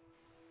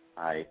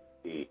 I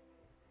see,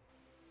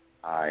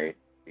 I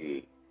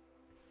see.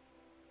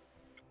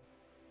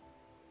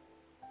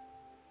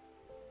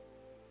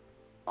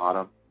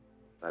 Bottom,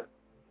 let's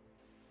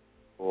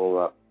pull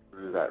up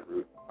through that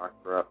root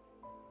chakra up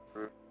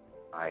through.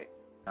 I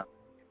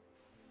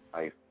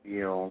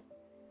feel,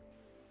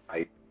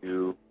 I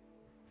do,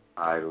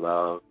 I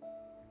love,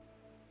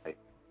 I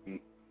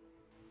see,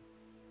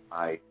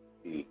 I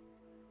see.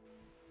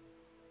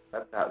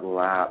 Let that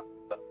lap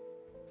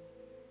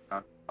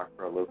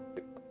chakra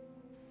locate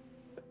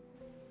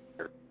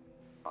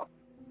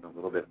a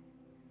little bit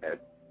head.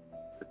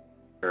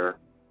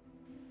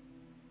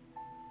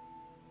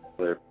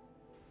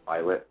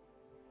 Violet.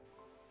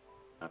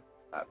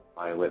 That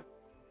violet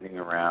sitting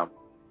around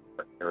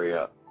our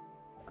area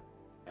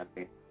and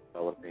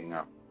developing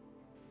our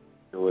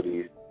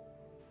abilities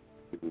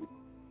to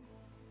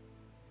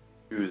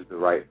choose the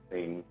right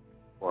thing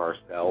for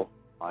ourselves.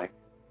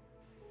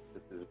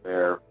 This is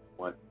where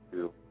we want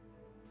to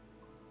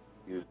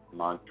use the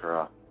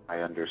mantra, I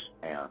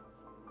understand.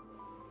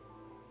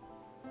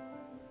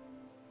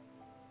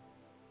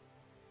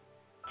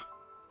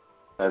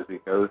 As we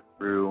go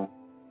through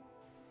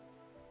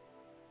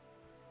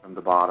from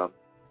the bottom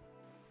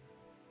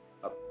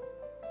up,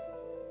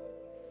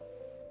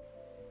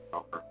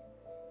 over,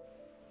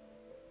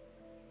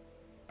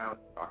 down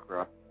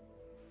chakra,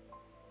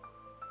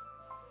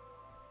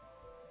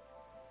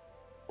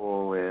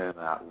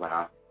 that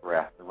last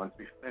breath. And once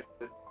we finish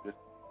this, just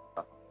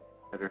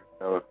consider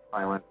so of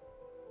silence,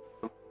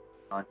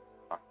 on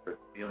your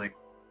feeling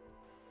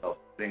yourself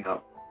sitting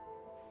up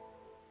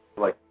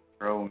like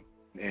thrown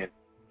in as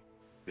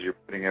you're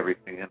putting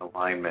everything in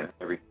alignment,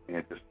 everything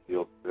that just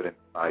feels good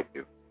inside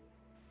you.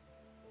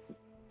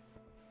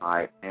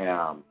 I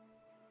am,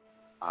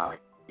 I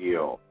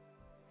feel,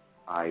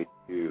 I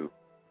do,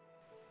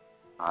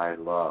 I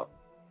love,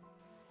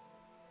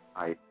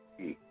 I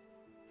speak,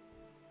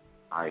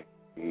 I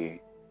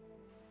see,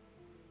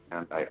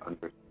 and I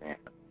understand.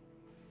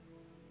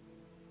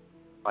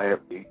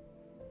 Quietly,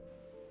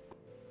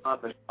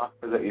 not the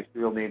chakra that you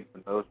feel needs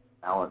the most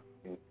balance,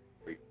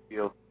 where you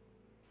feel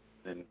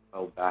and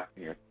held back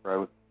in your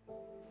throat,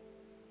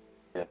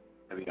 and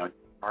heavy on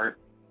your heart.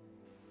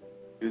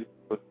 Use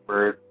those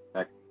words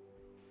next.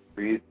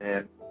 Breathe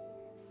in.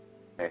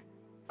 Okay.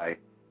 I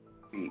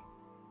speak.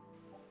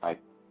 I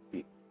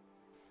speak.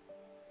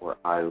 Or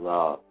I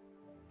love.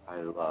 I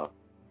love.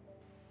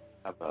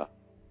 Have a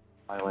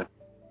silent,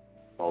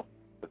 pulse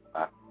with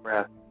back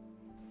breath.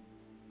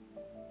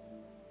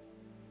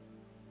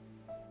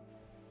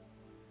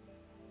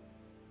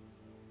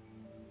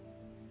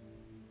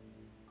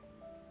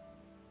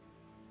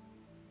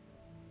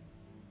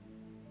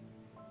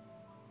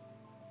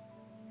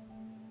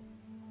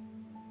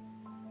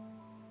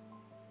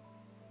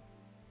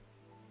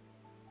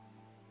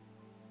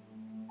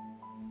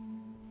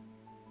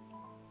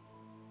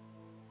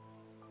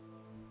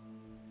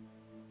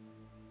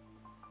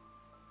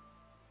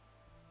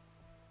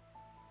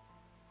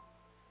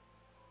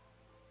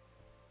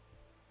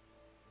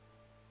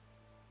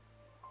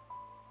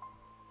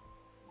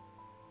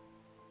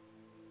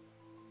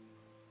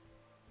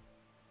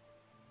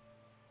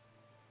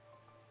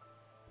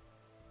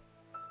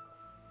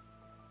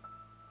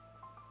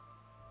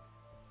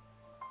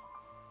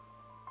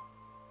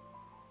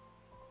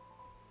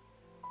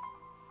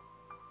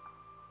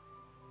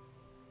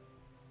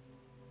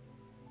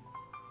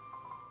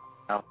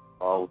 Now,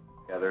 all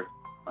together,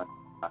 one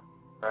last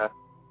breath,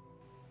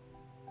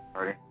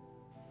 starting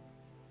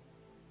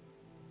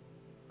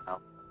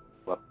out,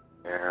 up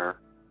there,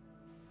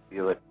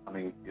 feel it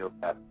coming, feel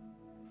that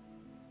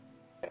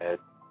head,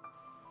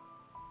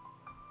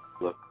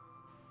 look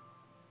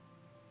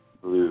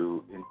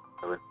blue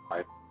into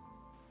inside,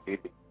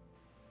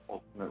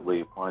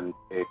 ultimately one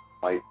big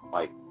white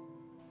light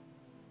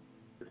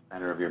to the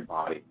center of your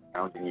body,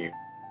 grounding you,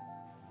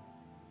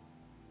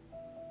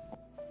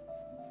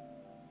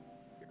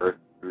 the earth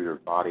through your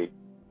body.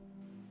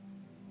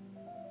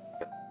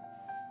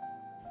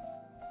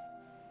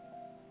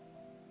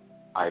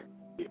 I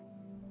feel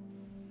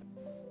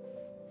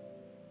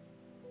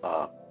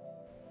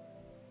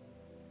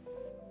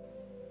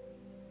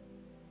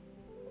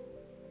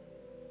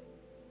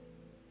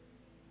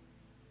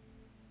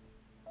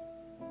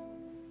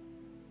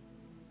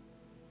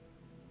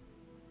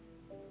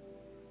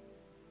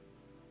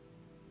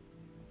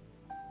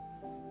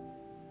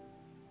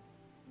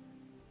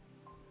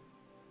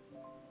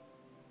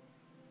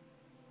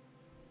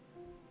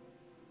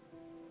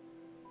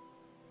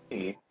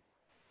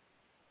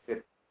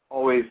it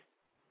always,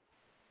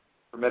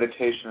 for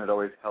meditation, it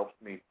always helps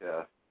me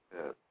to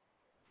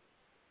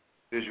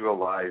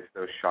visualize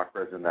those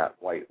chakras and that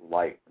white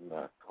light and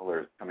the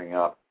colors coming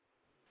up,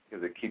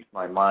 because it keeps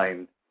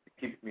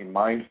me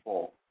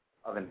mindful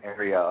of an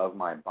area of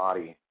my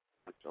body,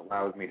 which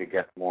allows me to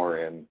get more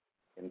in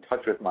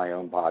touch with my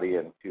own body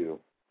and to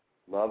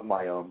love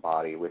my own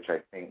body, which I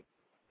think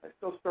I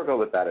still struggle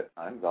with that at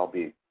times, I'll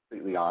be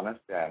completely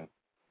honest, and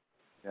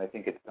I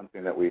think it's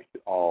something that we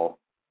should all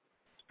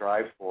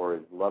strive for,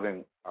 is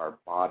loving our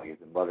bodies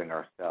and loving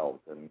ourselves.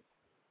 And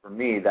for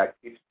me, that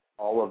keeps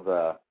all of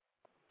the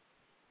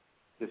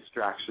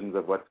distractions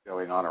of what's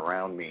going on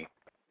around me,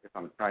 if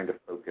I'm trying to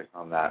focus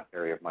on that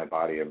area of my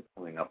body and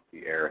pulling up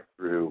the air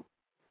through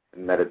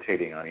and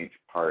meditating on each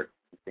part,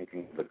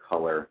 thinking of the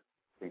color,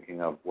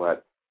 thinking of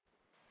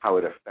how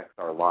it affects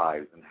our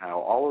lives, and how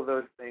all of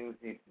those things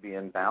need to be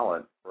in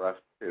balance for us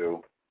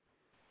to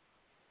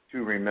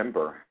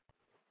remember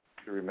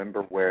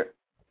where,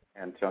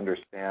 and to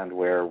understand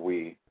who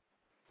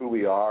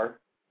we are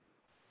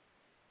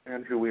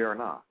and who we are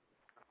not.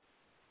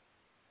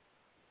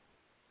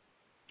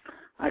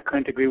 I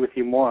couldn't agree with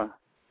you more.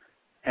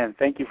 And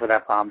thank you for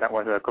that, Bob. That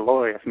was a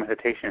glorious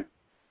meditation.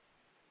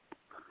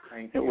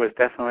 Thank you. It was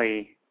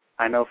definitely,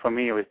 I know for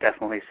me, it was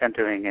definitely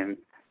centering and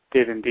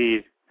did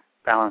indeed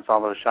balance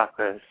all those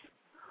chakras.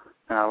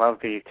 And I love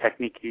the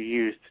technique you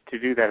used to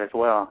do that as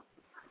well.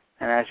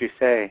 And as you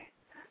say,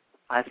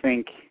 I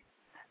think,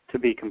 to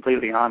be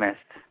completely honest,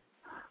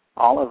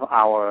 all of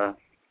our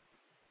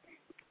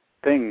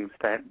things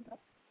that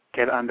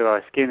get under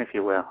our skin, if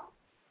you will,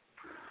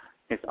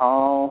 it's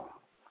all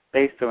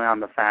based around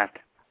the fact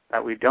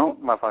that we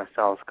don't love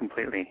ourselves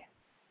completely.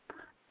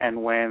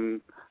 And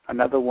when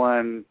another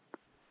one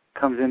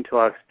comes into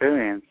our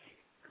experience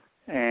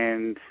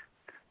and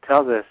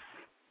tells us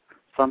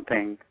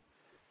something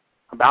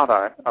about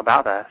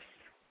us,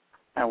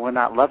 and we're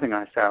not loving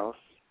ourselves,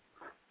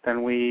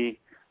 then we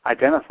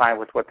identify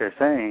with what they're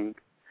saying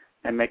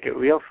and make it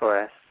real for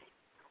us.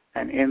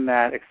 And in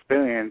that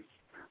experience,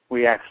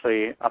 we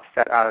actually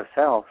upset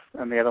ourselves,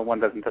 and the other one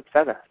doesn't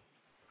upset us.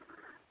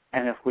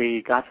 And if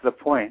we got to the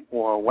point,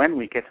 or when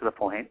we get to the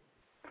point,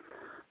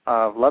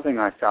 of loving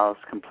ourselves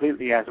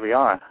completely as we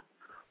are,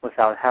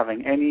 without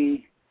having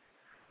any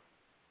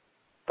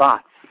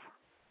thoughts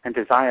and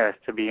desires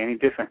to be any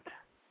different,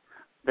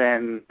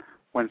 then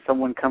when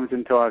someone comes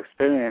into our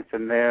experience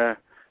and they're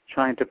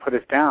trying to put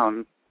us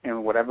down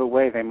in whatever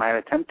way they might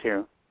attempt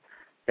to,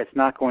 it's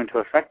not going to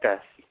affect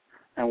us.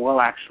 And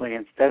we'll actually,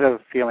 instead of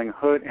feeling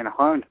hurt and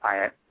harmed by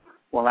it,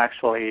 we'll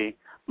actually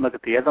look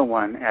at the other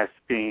one as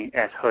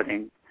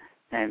hurting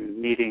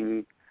and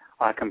needing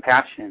our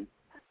compassion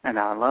and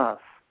our love.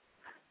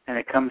 And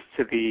it comes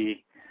to the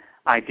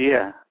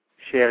idea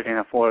shared in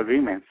the 4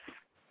 agreements: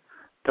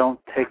 don't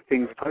take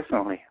things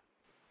personally.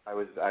 I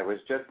was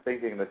just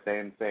thinking the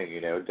same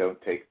thing.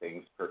 Don't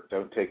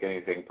take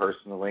anything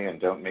personally, and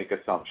don't make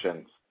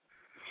assumptions.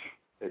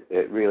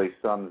 It really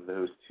sums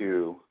those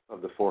 2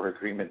 of the 4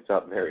 agreements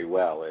up very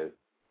well. Is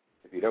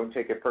if you don't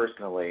take it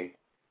personally,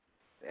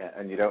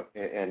 and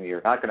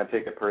you're not going to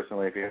take it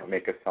personally if you don't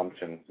make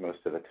assumptions most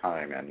of the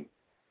time, and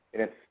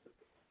it's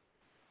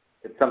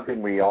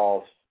something we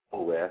all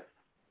struggle with,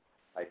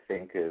 I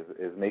think, is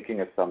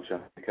making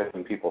assumptions, because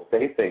when people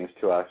say things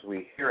to us,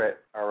 we hear it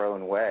our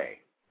own way.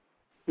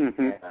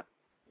 Mm-hmm. And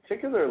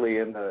particularly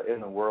in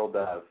the world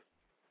of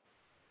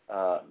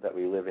that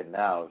we live in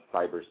now,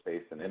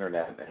 cyberspace and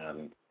internet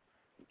and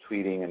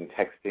tweeting and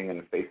texting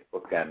and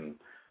Facebook and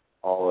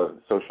all of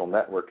social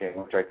networking,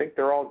 which I think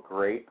they're all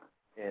great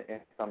in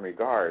some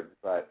regards,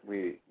 but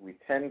we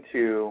tend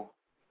to,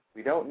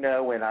 we don't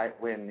know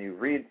when you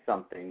read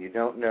something, you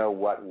don't know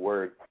what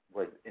word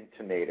was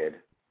intonated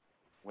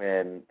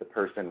when the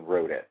person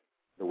wrote it,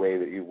 the way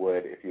that you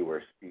would if you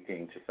were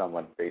speaking to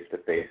someone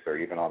face-to-face or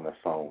even on the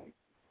phone.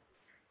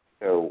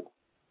 So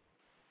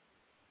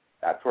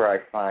that's where I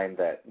find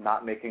that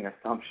not making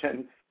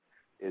assumptions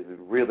is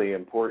really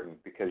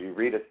important, because you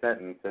read a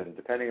sentence, and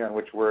depending on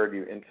which word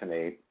you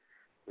intonate,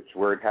 which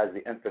word has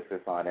the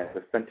emphasis on it,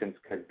 the sentence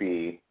could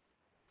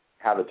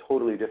have a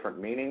totally different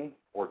meaning,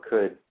 or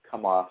could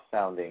come off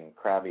sounding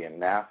crabby and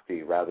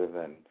nasty rather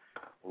than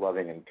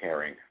loving and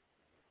caring.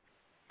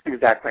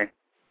 Exactly.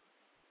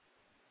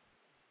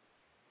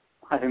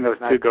 I think those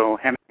 2 go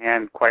hand in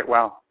hand quite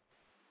well.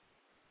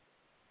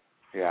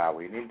 Yeah,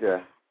 we need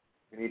to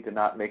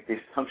not make the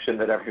assumption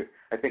that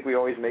I think we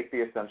always make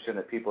the assumption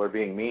that people are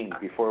being mean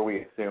before we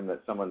assume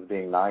that someone's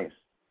being nice.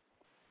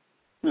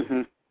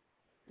 Mm-hmm.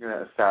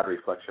 A sad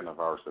reflection of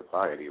our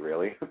society,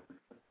 really.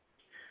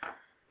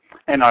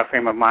 And our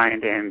frame of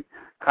mind, and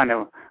kind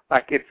of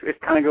like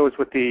it kind of goes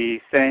with the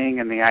saying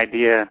and the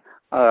idea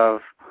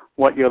of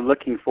what you're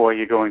looking for,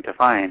 you're going to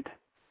find.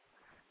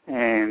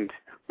 And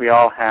we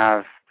all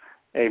have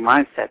a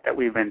mindset that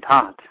we've been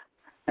taught,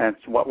 and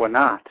it's what we're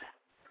not,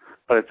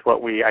 but it's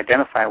what we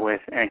identify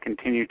with and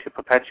continue to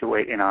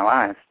perpetuate in our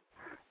lives.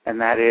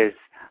 And that is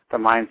the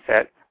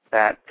mindset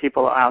that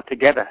people are out to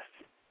get us.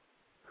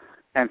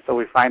 And so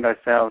we find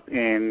ourselves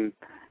in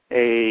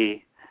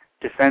a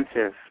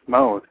defensive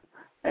mode.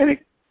 And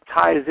it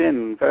ties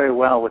in very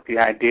well with the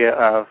idea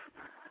of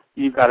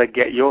you've got to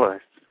get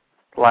yours.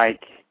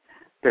 Like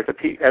there's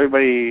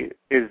everybody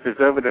is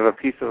deserving of a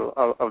piece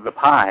of the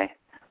pie,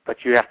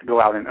 but you have to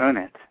go out and earn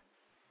it.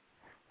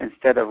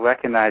 Instead of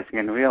recognizing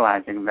and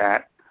realizing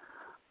that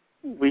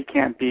we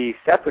can't be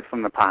separate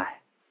from the pie.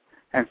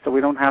 And so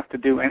we don't have to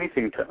do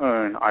anything to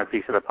earn our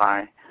piece of the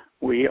pie.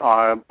 We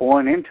are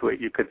born into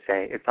it, you could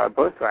say. It's our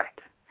birthright.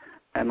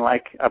 And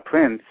like a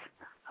prince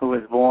who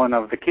is born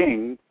of the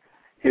king,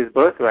 his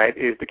birthright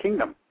is the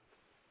kingdom.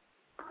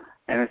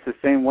 And it's the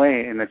same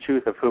way in the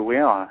truth of who we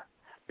are,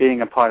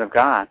 being a part of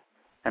God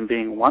and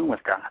being one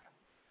with God.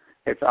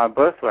 It's our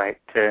birthright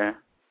to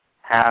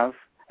have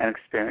and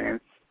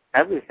experience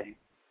everything.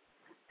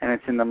 And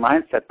it's in the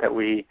mindset that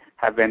we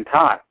have been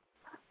taught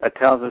that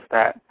tells us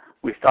that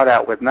we start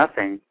out with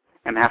nothing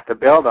and have to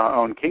build our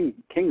own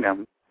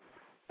kingdom,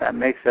 that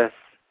makes us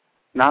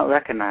not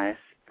recognize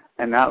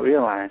and not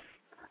realize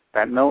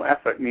that no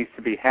effort needs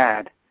to be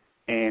had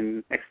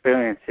in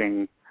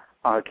experiencing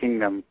our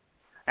kingdom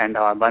and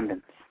our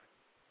abundance.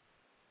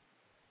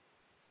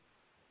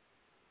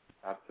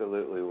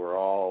 Absolutely. We're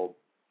all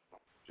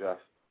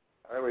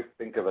I always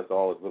think of us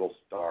all as little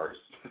stars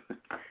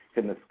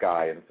in the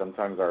sky, and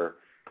sometimes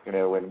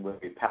when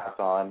we pass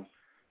on,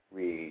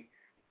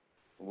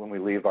 when we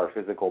leave our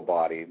physical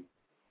body,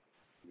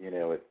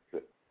 a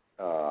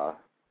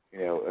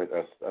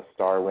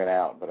star went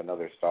out, but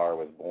another star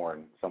was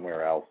born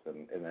somewhere else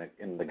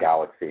in the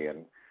galaxy,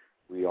 and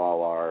we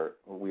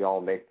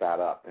all make that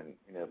up. And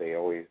they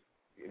always,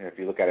 if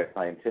you look at it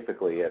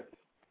scientifically, it's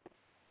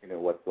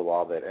what's the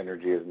law that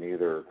energy is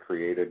neither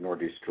created nor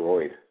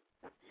destroyed.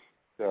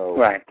 So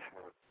right.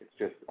 It's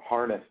just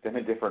harnessed in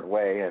a different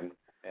way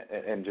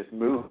and just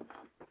moved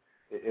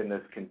in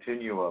this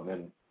continuum.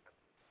 And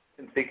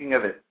thinking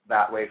of it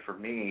that way for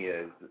me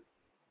is,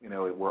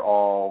 we're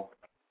all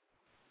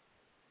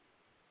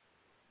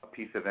a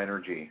piece of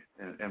energy,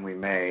 and we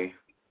may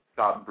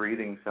stop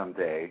breathing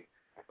someday,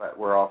 but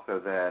we're also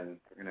then,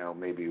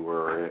 maybe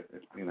we're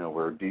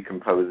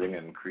decomposing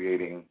and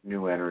creating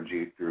new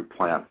energy through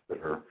plants that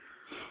are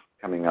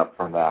coming up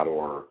from that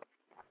or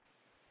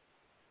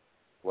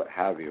what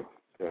have you.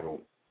 So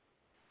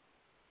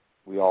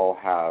we all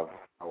have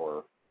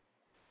our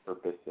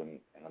purpose, and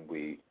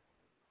we're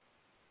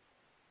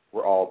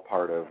all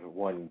part of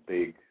one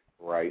big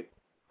bright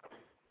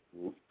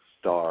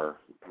star,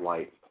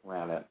 light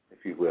planet,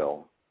 if you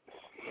will.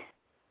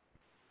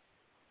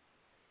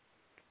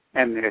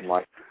 And this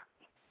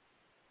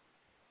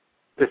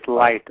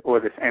light or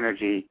this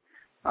energy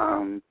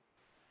can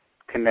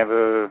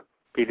never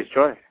be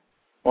destroyed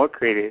or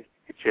created.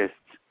 It just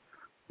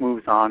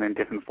moves on in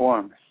different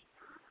forms.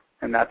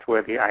 And that's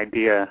where the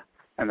idea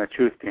and the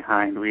truth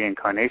behind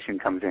reincarnation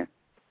comes in,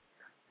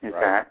 is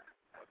that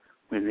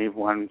we leave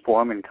one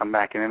form and come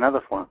back in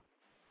another form.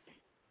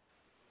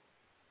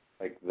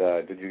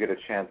 Did you get a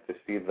chance to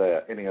see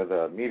any of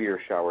the meteor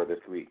shower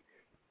this week?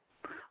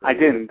 I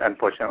didn't,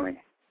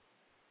 unfortunately.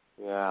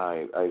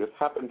 Yeah, I just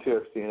happened to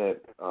have seen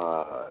it.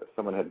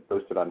 Someone had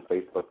posted on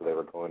Facebook that they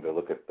were going to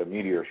look at the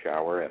meteor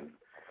shower, and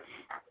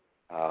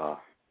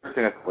first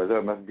thing I thought was,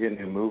 it must be a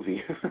new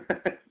movie.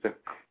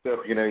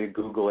 so you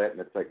Google it,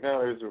 and it's like, no,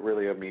 there's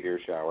really a meteor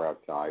shower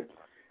outside.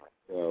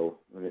 So,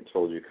 and it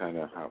told you kind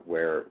of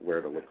where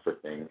to look for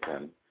things,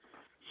 and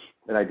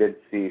I did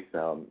see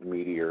some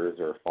meteors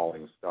or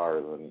falling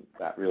stars, and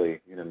that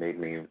really, made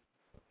me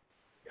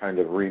kind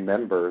of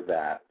remember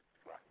that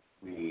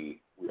we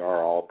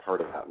are all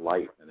part of that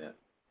light, and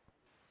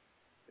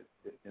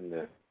it's in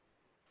this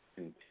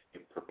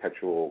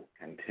perpetual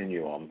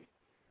continuum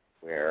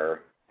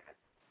where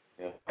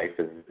life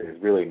is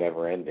really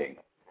never ending.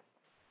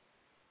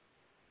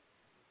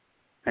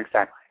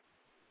 Exactly.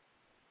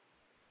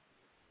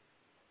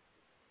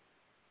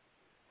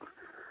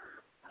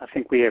 I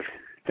think we have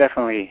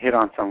definitely hit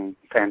on some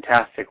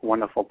fantastic,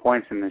 wonderful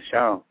points in this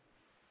show.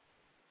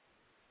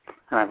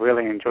 And I've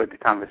really enjoyed the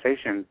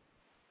conversation.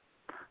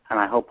 And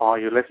I hope all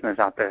you listeners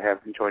out there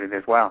have enjoyed it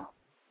as well.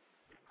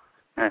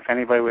 And if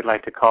anybody would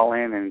like to call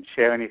in and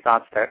share any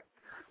thoughts that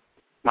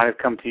might have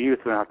come to you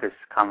throughout this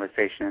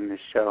conversation and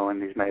this show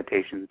and these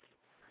meditations,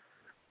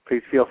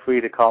 please feel free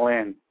to call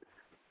in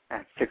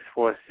at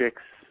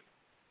 646.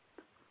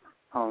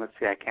 Oh, let's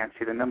see, I can't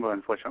see the number,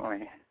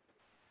 unfortunately.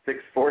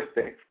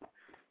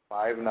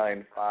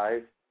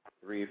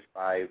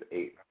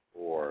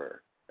 646-595-3584.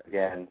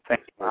 Again,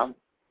 thank you, Bob.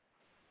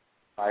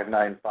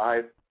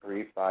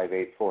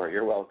 595-3584.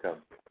 You're welcome.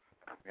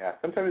 Yeah,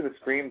 sometimes the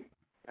screen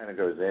kind of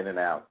goes in and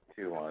out,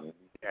 too, on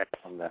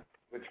the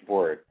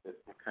switchboard. It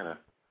kind of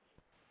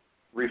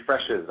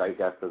refreshes, I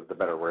guess, is the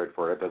better word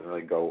for it. It doesn't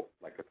really go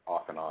like it's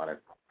off and on.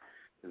 It's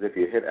as if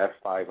you hit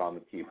F5 on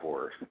the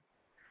keyboard.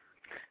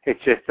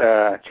 It just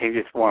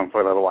changes form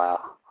for a little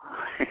while.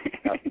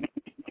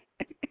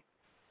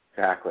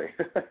 Exactly.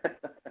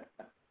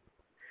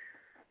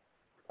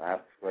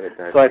 That's what it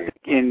does. So I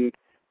think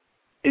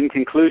in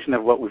conclusion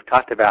of what we've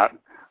talked about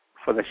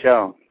for the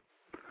show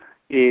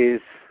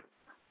is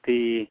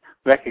the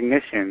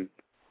recognition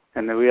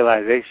and the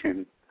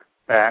realization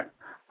that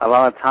a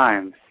lot of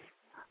times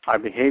our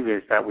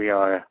behaviors that we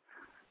are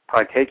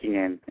partaking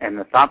in and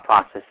the thought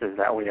processes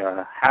that we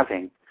are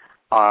having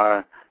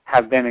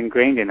have been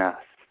ingrained in us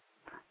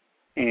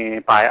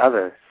by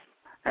others,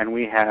 and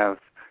we have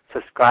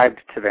subscribed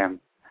to them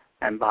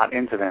and bought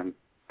into them.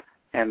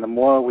 And the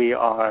more we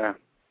are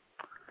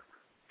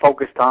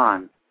focused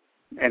on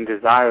and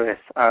desirous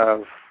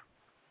of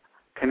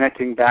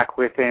connecting back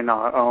within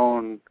our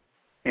own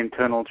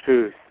internal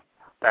truth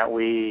that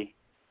we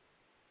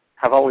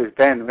have always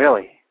been,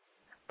 really,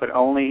 but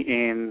only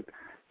in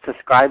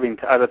subscribing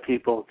to other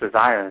people's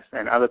desires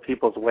and other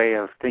people's way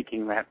of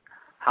thinking that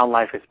how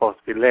life is supposed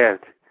to be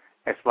lived.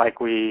 It's like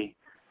we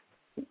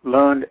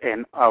learned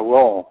a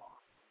role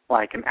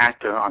like an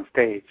actor on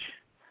stage,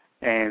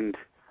 and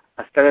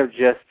instead of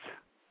just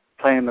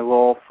playing the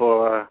role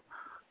for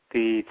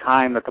the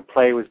time that the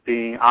play was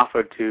being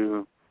offered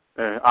to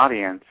the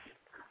audience,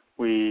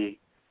 we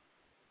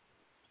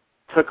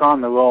took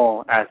on the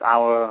role as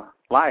our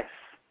life,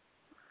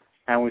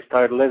 and we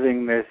started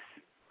living this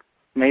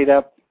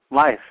made-up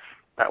life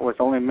that was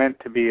only meant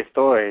to be a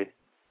story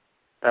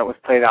that was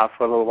played out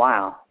for a little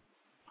while,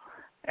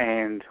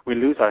 and we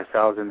lose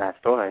ourselves in that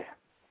story.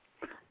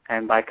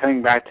 And by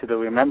coming back to the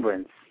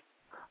remembrance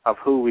of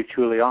who we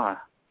truly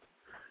are,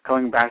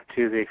 coming back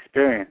to the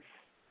experience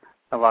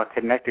of our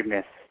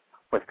connectedness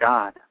with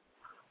God,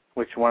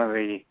 which one of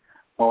the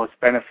most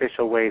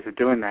beneficial ways of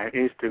doing that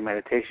is through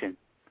meditation.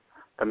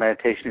 The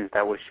meditations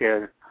that were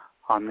shared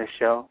on this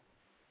show,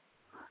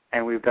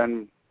 and we've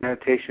done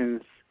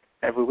meditations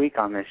every week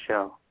on this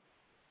show,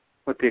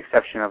 with the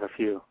exception of a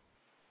few.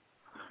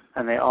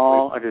 And they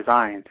all are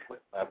designed.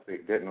 Last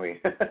week, didn't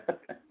we?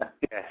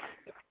 Yes,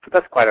 but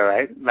that's quite all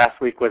right.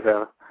 Last week was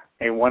a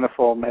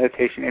wonderful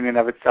meditation in and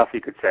of itself,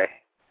 you could say.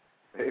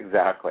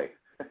 Exactly.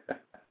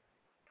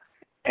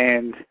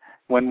 And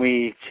when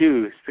we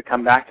choose to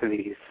come back to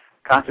these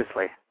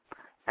consciously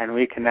and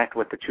reconnect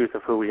with the truth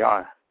of who we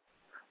are,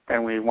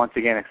 then we once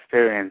again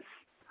experience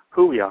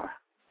who we are.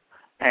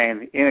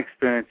 And in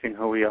experiencing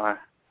who we are,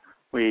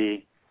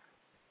 we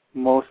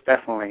most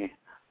definitely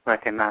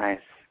recognize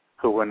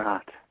who we're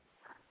not.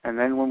 And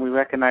then when we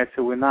recognize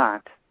who we're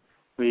not,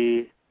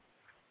 we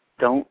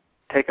don't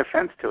take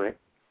offense to it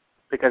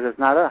because it's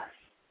not us.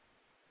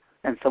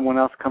 And someone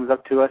else comes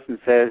up to us and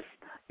says,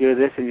 you're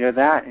this and you're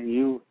that, and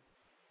you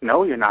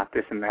know you're not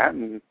this and that.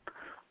 And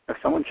if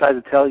someone tries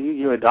to tell you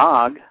you're a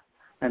dog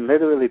and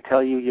literally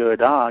tell you you're a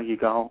dog, you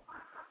go,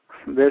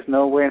 there's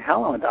no way in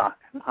hell I'm a dog.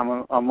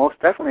 I'm most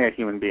definitely a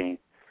human being.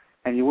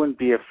 And you wouldn't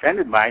be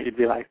offended by it. You'd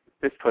be like,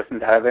 this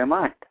person's out of their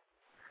mind.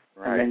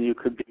 Right. And then you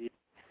could be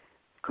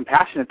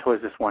compassionate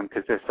towards this one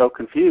because they're so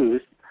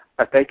confused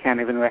that they can't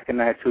even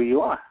recognize who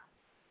you are.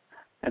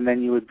 And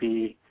then you would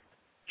be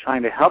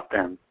trying to help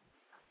them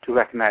to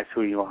recognize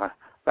who you are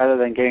rather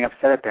than getting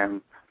upset at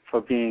them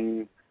for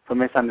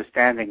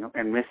misunderstanding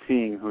and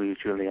misseeing who you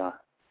truly are.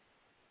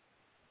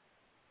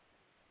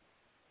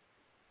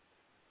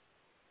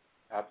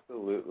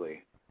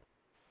 Absolutely.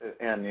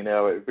 And,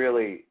 it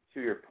really,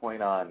 to your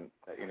point on,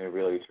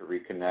 really to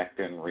reconnect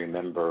and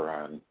remember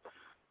and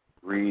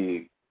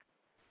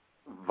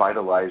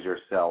revitalize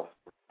yourself,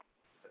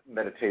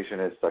 meditation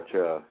is such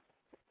a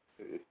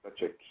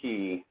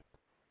key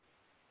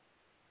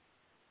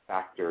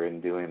factor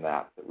in doing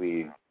that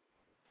we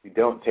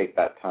don't take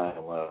that time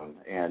alone.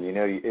 And, I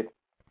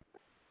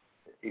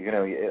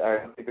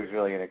don't think there's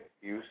really an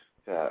excuse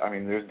to,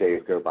 there's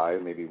days go by,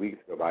 maybe weeks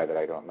go by that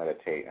I don't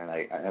meditate, and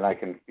I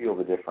can feel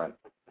the difference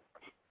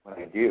when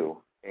I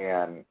do.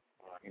 And,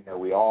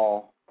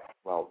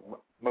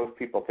 most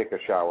people take a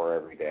shower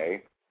every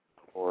day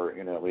or,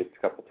 at least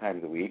a couple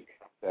times a week.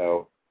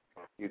 So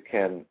you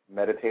can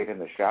meditate in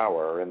the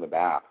shower or in the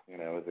bath,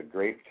 is a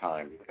great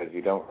time because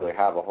you don't really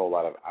have a whole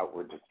lot of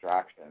outward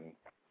distractions.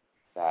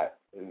 That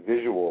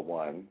visual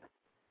one,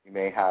 you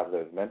may have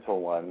those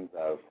mental ones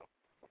of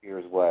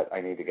here's what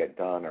I need to get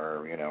done,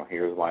 or,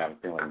 here's why I'm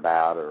feeling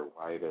bad, or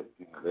why did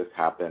this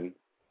happen.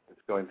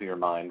 It's going through your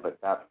mind, but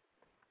that's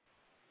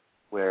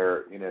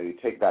where, you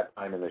take that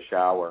time in the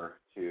shower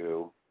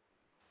to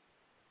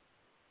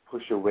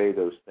push away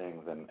those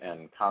things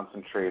and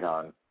concentrate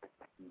on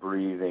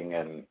breathing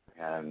and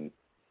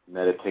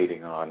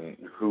meditating on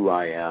who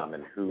I am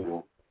and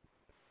who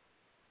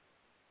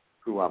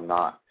I'm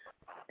not.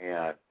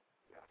 And,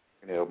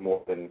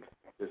 more than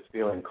just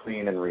feeling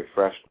clean and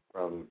refreshed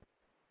from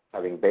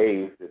having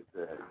bathed, it's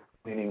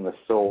cleaning the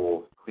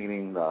soul,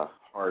 cleaning the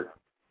heart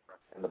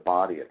and the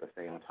body at the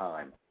same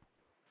time.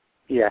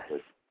 Yes.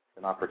 It's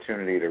an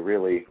opportunity to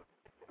really,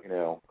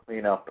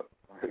 clean up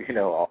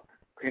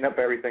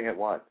everything at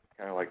once.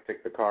 Kind of like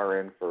take the car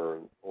in for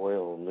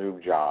oil and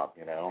lube job,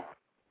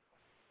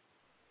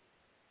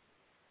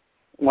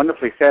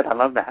 Wonderfully said. I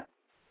love that.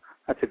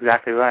 That's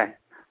exactly right.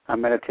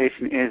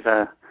 Meditation is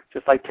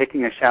just like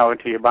taking a shower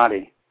to your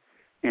body.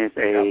 Is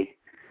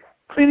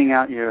cleaning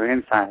out your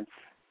insides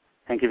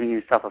and giving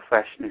yourself a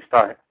fresh new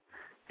start.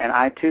 And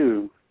I,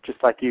 too,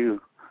 just like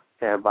you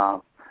there,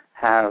 Bob,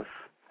 have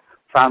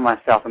found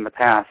myself in the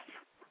past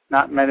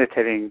not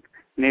meditating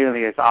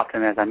nearly as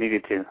often as I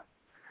needed to.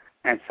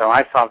 And so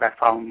I solved that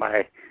problem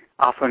by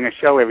offering a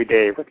show every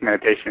day with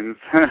meditations.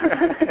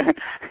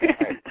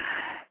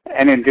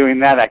 And in doing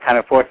that, I kind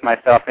of forced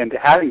myself into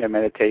having to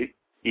meditate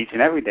each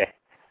and every day.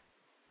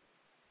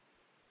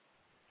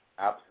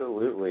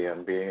 Absolutely,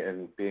 and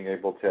being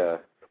able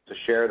to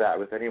share that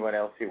with anyone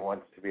else who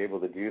wants to be able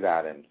to do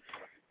that. And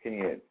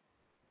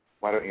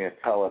why don't you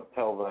tell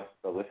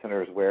the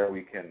listeners where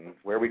we can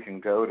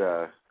go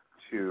to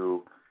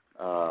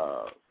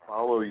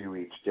follow you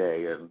each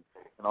day, and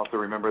also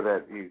remember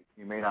that you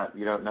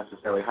don't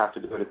necessarily have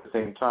to do it at the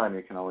same time.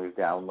 You can always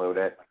download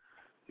it,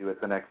 do it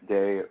the next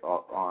day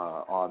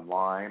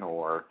online,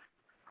 or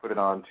put it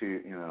on to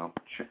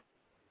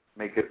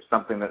make it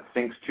something that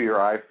syncs to your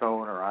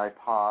iPhone or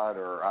iPod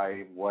or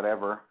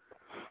whatever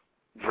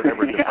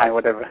device,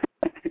 whatever.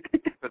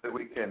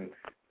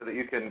 so that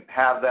you can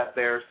have that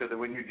there, so that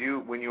when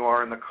you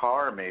are in the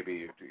car,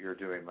 maybe you're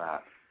doing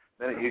that,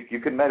 then you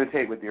can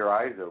meditate with your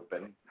eyes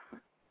open.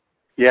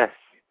 Yes,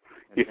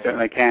 you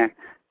certainly can.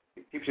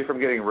 It keeps you from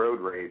getting road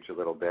rage a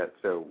little bit.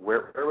 So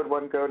where would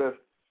one go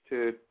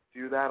to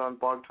do that on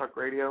Blog Talk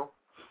Radio?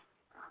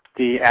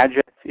 The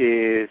address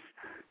is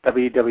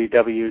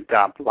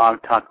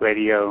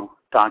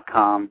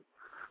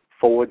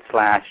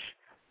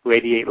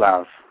www.blogtalkradio.com/radiate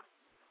love.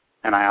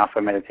 And I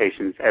offer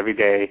meditations every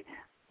day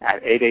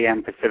at 8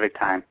 a.m. Pacific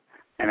time.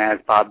 And as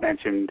Bob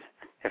mentioned,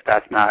 if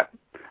that's not,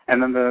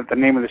 and then the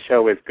name of the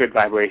show is Good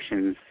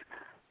Vibrations,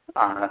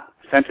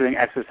 centering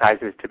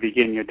exercises to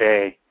begin your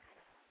day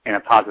in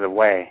a positive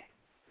way.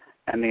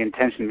 And the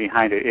intention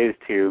behind it is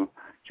to,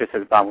 just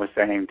as Bob was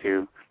saying,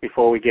 to,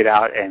 before we get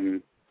out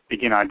and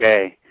begin our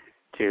day,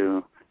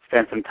 to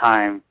spend some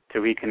time to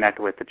reconnect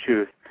with the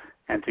truth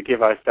and to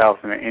give ourselves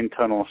an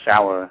internal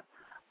shower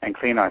and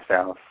clean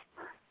ourselves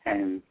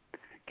and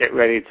get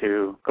ready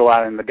to go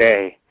out in the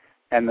day.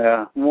 And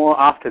the more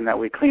often that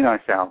we clean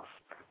ourselves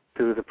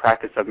through the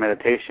practice of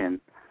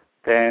meditation,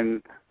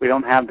 then we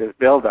don't have this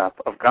buildup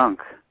of gunk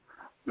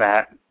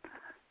that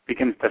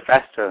begins to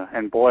fester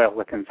and boil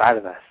within inside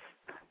of us.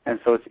 And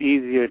so it's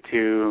easier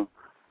to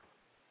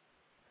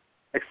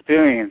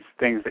experience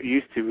things that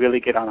used to really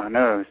get on our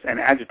nerves and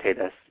agitate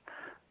us,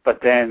 but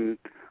then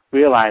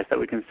realize that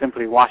we can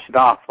simply wash it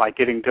off like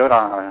getting dirt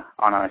on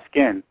our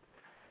skin.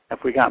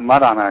 If we got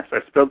mud on us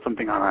or spilled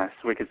something on us,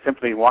 we could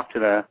simply walk to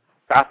the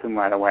bathroom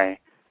right away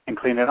and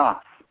clean it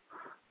off.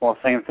 Well,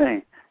 same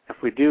thing.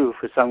 If we do,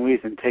 for some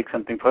reason, take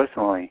something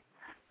personally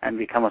and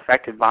become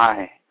affected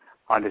by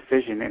our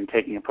decision in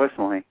taking it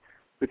personally,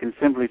 we can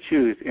simply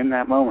choose in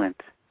that moment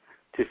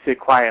to sit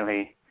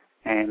quietly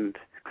and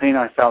clean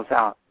ourselves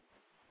out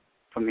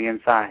from the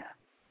inside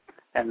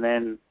and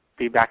then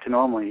be back to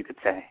normal, you could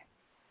say.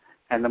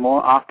 And the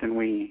more often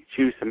we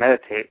choose to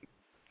meditate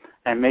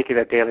and make it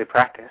a daily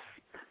practice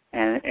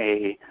and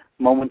a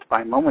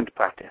moment-by-moment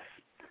practice,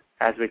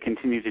 as we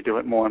continue to do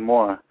it more and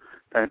more,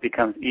 then it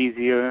becomes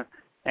easier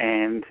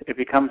and it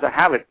becomes a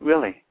habit,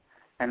 really.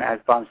 And as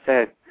Bob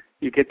said,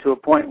 you get to a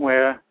point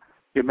where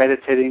you're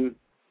meditating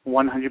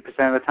 100%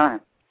 of the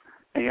time,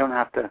 and you don't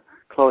have to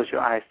close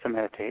your eyes to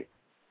meditate,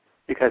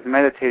 because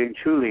meditating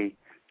truly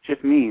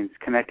just means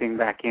connecting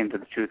back into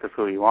the truth of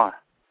who you are.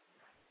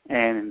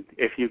 And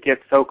if you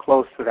get so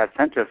close to that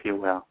center, if you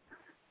will,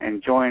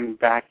 and join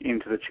back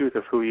into the truth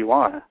of who you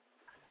are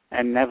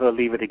and never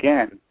leave it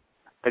again,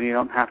 then you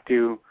don't have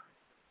to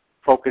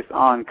focus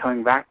on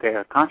coming back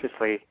there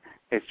consciously.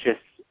 It's just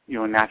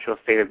your natural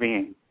state of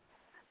being.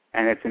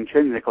 And it's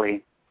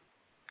intrinsically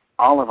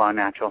all of our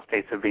natural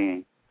states of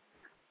being,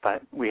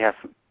 but we have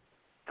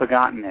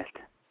forgotten it.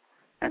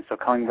 And so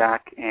coming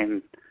back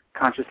and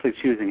consciously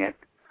choosing it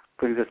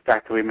brings us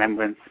back to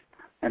remembrance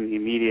and the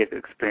immediate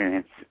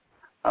experience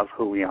of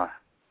who we are.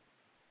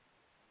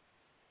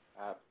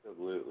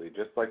 Absolutely.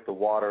 Just like the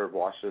water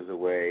washes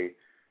away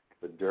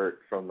the dirt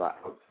from the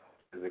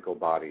physical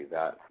body,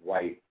 that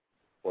white,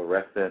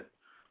 fluorescent,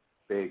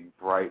 big,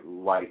 bright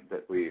light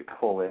that we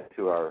pull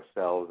into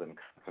ourselves and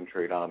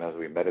concentrate on as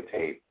we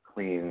meditate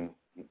cleans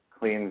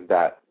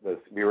that, the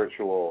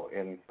spiritual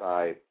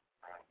inside,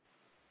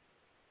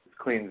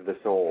 cleans the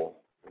soul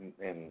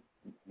and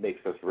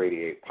makes us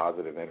radiate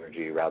positive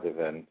energy rather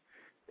than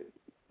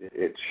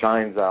it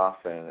shines off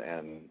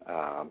and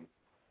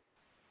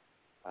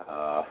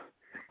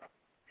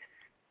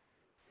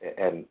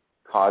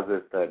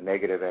causes the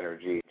negative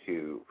energy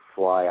to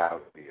fly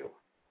out of you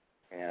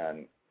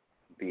and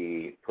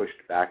be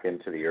pushed back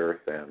into the earth,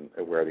 and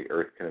where the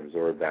earth can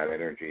absorb that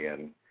energy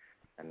and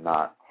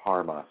not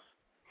harm us.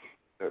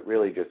 So it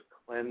really just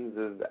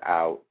cleanses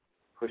out,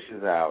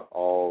 pushes out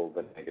all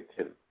the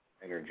negative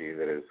energy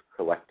that is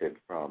collected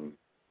from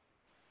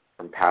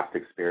past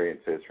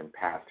experiences, from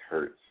past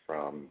hurts,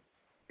 from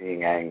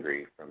being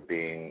angry, from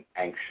being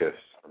anxious,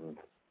 from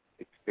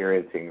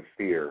experiencing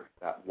fear.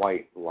 That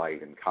white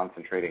light, and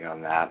concentrating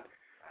on that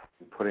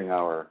and putting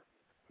our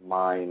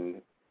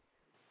mind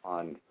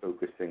on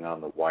focusing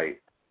on the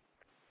white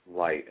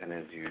light. And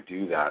as you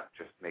do that,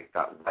 just make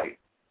that light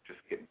just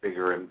get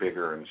bigger and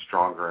bigger and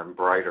stronger and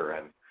brighter,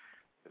 and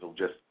it'll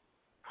just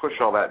push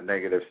all that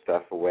negative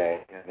stuff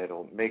away, and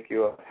it'll make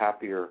you a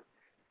happier,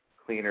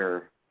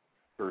 cleaner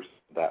person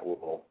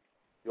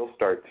you'll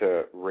start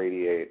to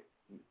radiate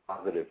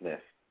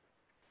positiveness,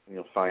 and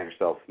you'll find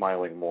yourself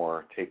smiling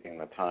more, taking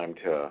the time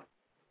to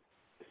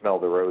smell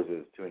the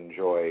roses, to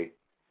enjoy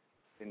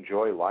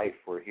life.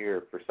 We're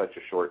here for such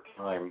a short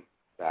time,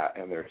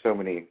 and there are so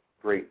many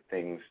great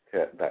things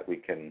that we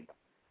can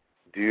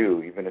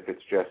do, even if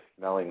it's just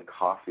smelling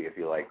coffee, if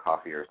you like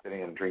coffee, or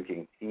sitting and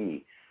drinking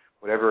tea,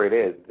 whatever it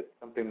is. It's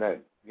something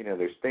that,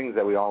 there's things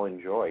that we all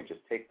enjoy. Just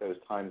take those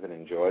times and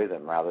enjoy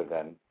them rather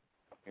than,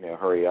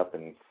 hurry up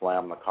and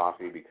slam the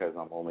coffee because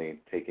I'm only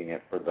taking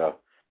it for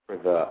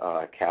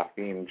the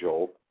caffeine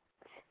jolt.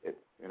 It's,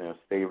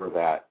 savor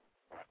that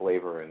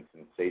flavor and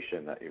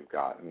sensation that you've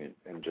got,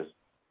 and just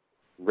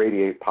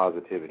radiate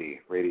positivity,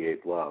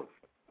 radiate love.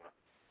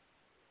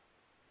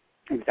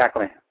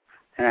 Exactly.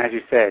 And as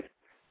you said,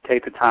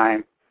 take the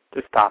time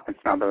to stop and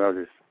smell the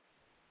roses.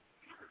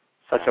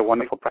 Such a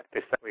wonderful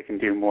practice that we can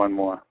do more and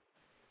more.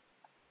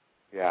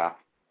 Yeah.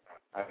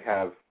 I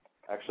have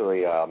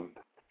actually,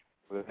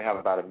 we have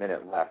about a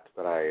minute left,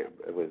 but I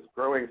was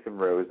growing some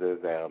roses,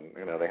 and,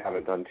 they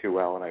haven't done too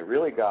well, and I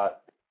really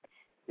got,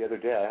 the other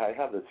day, I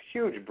have this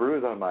huge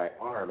bruise on my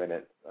arm, and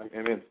it's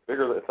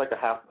bigger, it's like a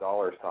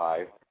 $50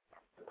 size,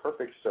 a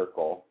perfect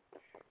circle,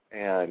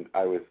 and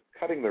I was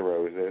cutting the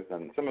roses,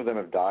 and some of them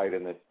have died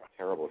in this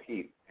terrible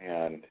heat,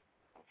 and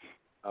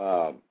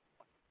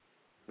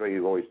well,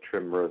 you always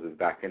trim roses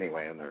back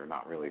anyway, and they're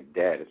not really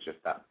dead. It's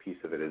just that piece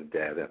of it is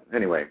dead.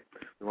 Anyway,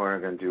 we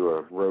weren't going to do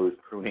a rose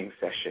pruning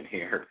session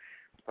here,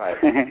 but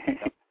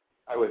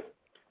I was,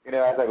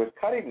 as I was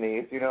cutting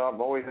these, I'm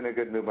always in a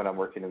good mood when I'm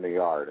working in the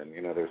yard, and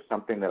there's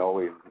something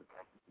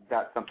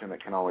that's something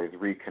that can always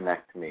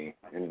reconnect me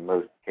in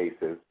most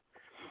cases,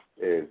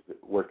 is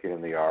working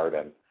in the yard.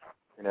 And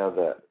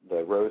the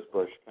rose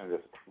bush kind of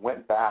just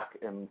went back,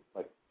 and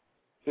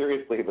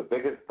seriously, the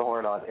biggest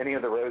thorn on any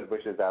of the rose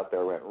bushes out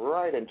there went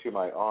right into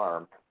my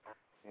arm.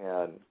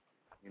 And,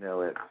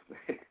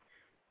 it's,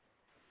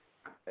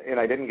 and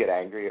I didn't get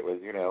angry. It was,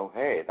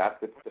 hey,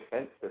 that's its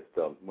defense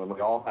system. When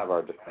we all have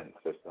our defense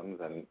systems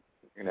and,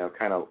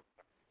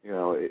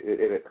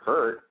 it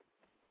hurt.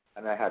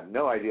 And I had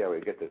no idea I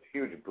would get this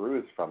huge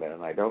bruise from it,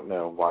 and I don't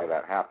know why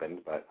that happened,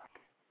 but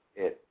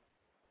it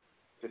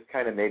just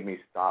kind of made me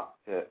stop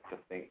to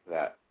think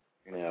that,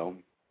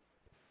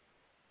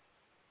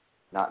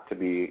 not to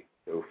be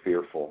so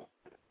fearful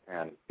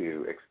and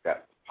to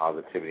accept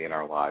positivity in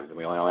our lives. And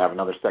we only have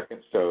another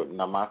second, so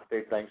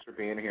namaste. Thanks for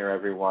being here,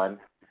 everyone,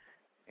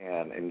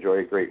 and enjoy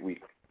a great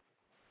week.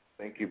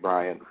 Thank you,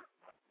 Brian.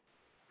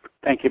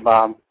 Thank you,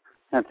 Bob,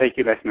 and thank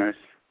you, listeners.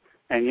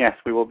 And yes,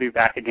 we will be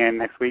back again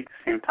next week,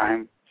 same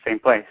time, same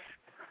place.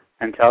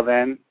 Until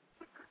then,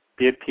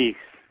 be at peace.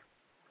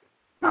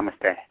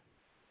 Namaste.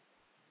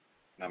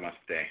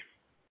 Namaste.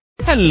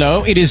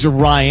 Hello, it is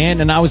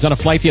Ryan, and I was on a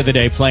flight the other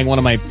day playing one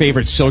of my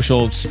favorite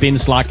social spin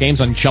slot games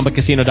on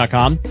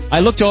ChumbaCasino.com. I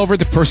looked over at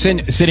the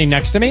person sitting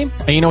next to me,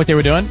 and you know what they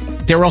were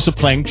doing? They were also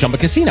playing Chumba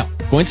Casino.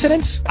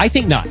 Coincidence? I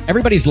think not.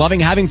 Everybody's loving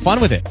having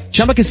fun with it.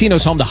 Chumba Casino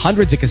is home to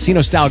hundreds of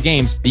casino-style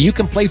games that you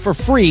can play for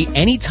free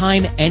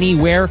anytime,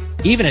 anywhere,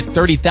 even at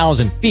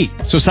 30,000 feet.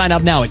 So sign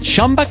up now at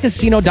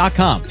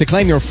ChumbaCasino.com to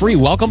claim your free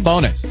welcome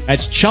bonus.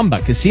 That's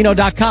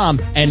ChumbaCasino.com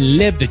and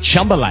live the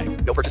Chumba life.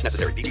 No purchase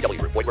necessary. VGW.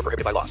 Void where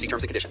prohibited by law. See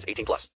terms and conditions. 18+.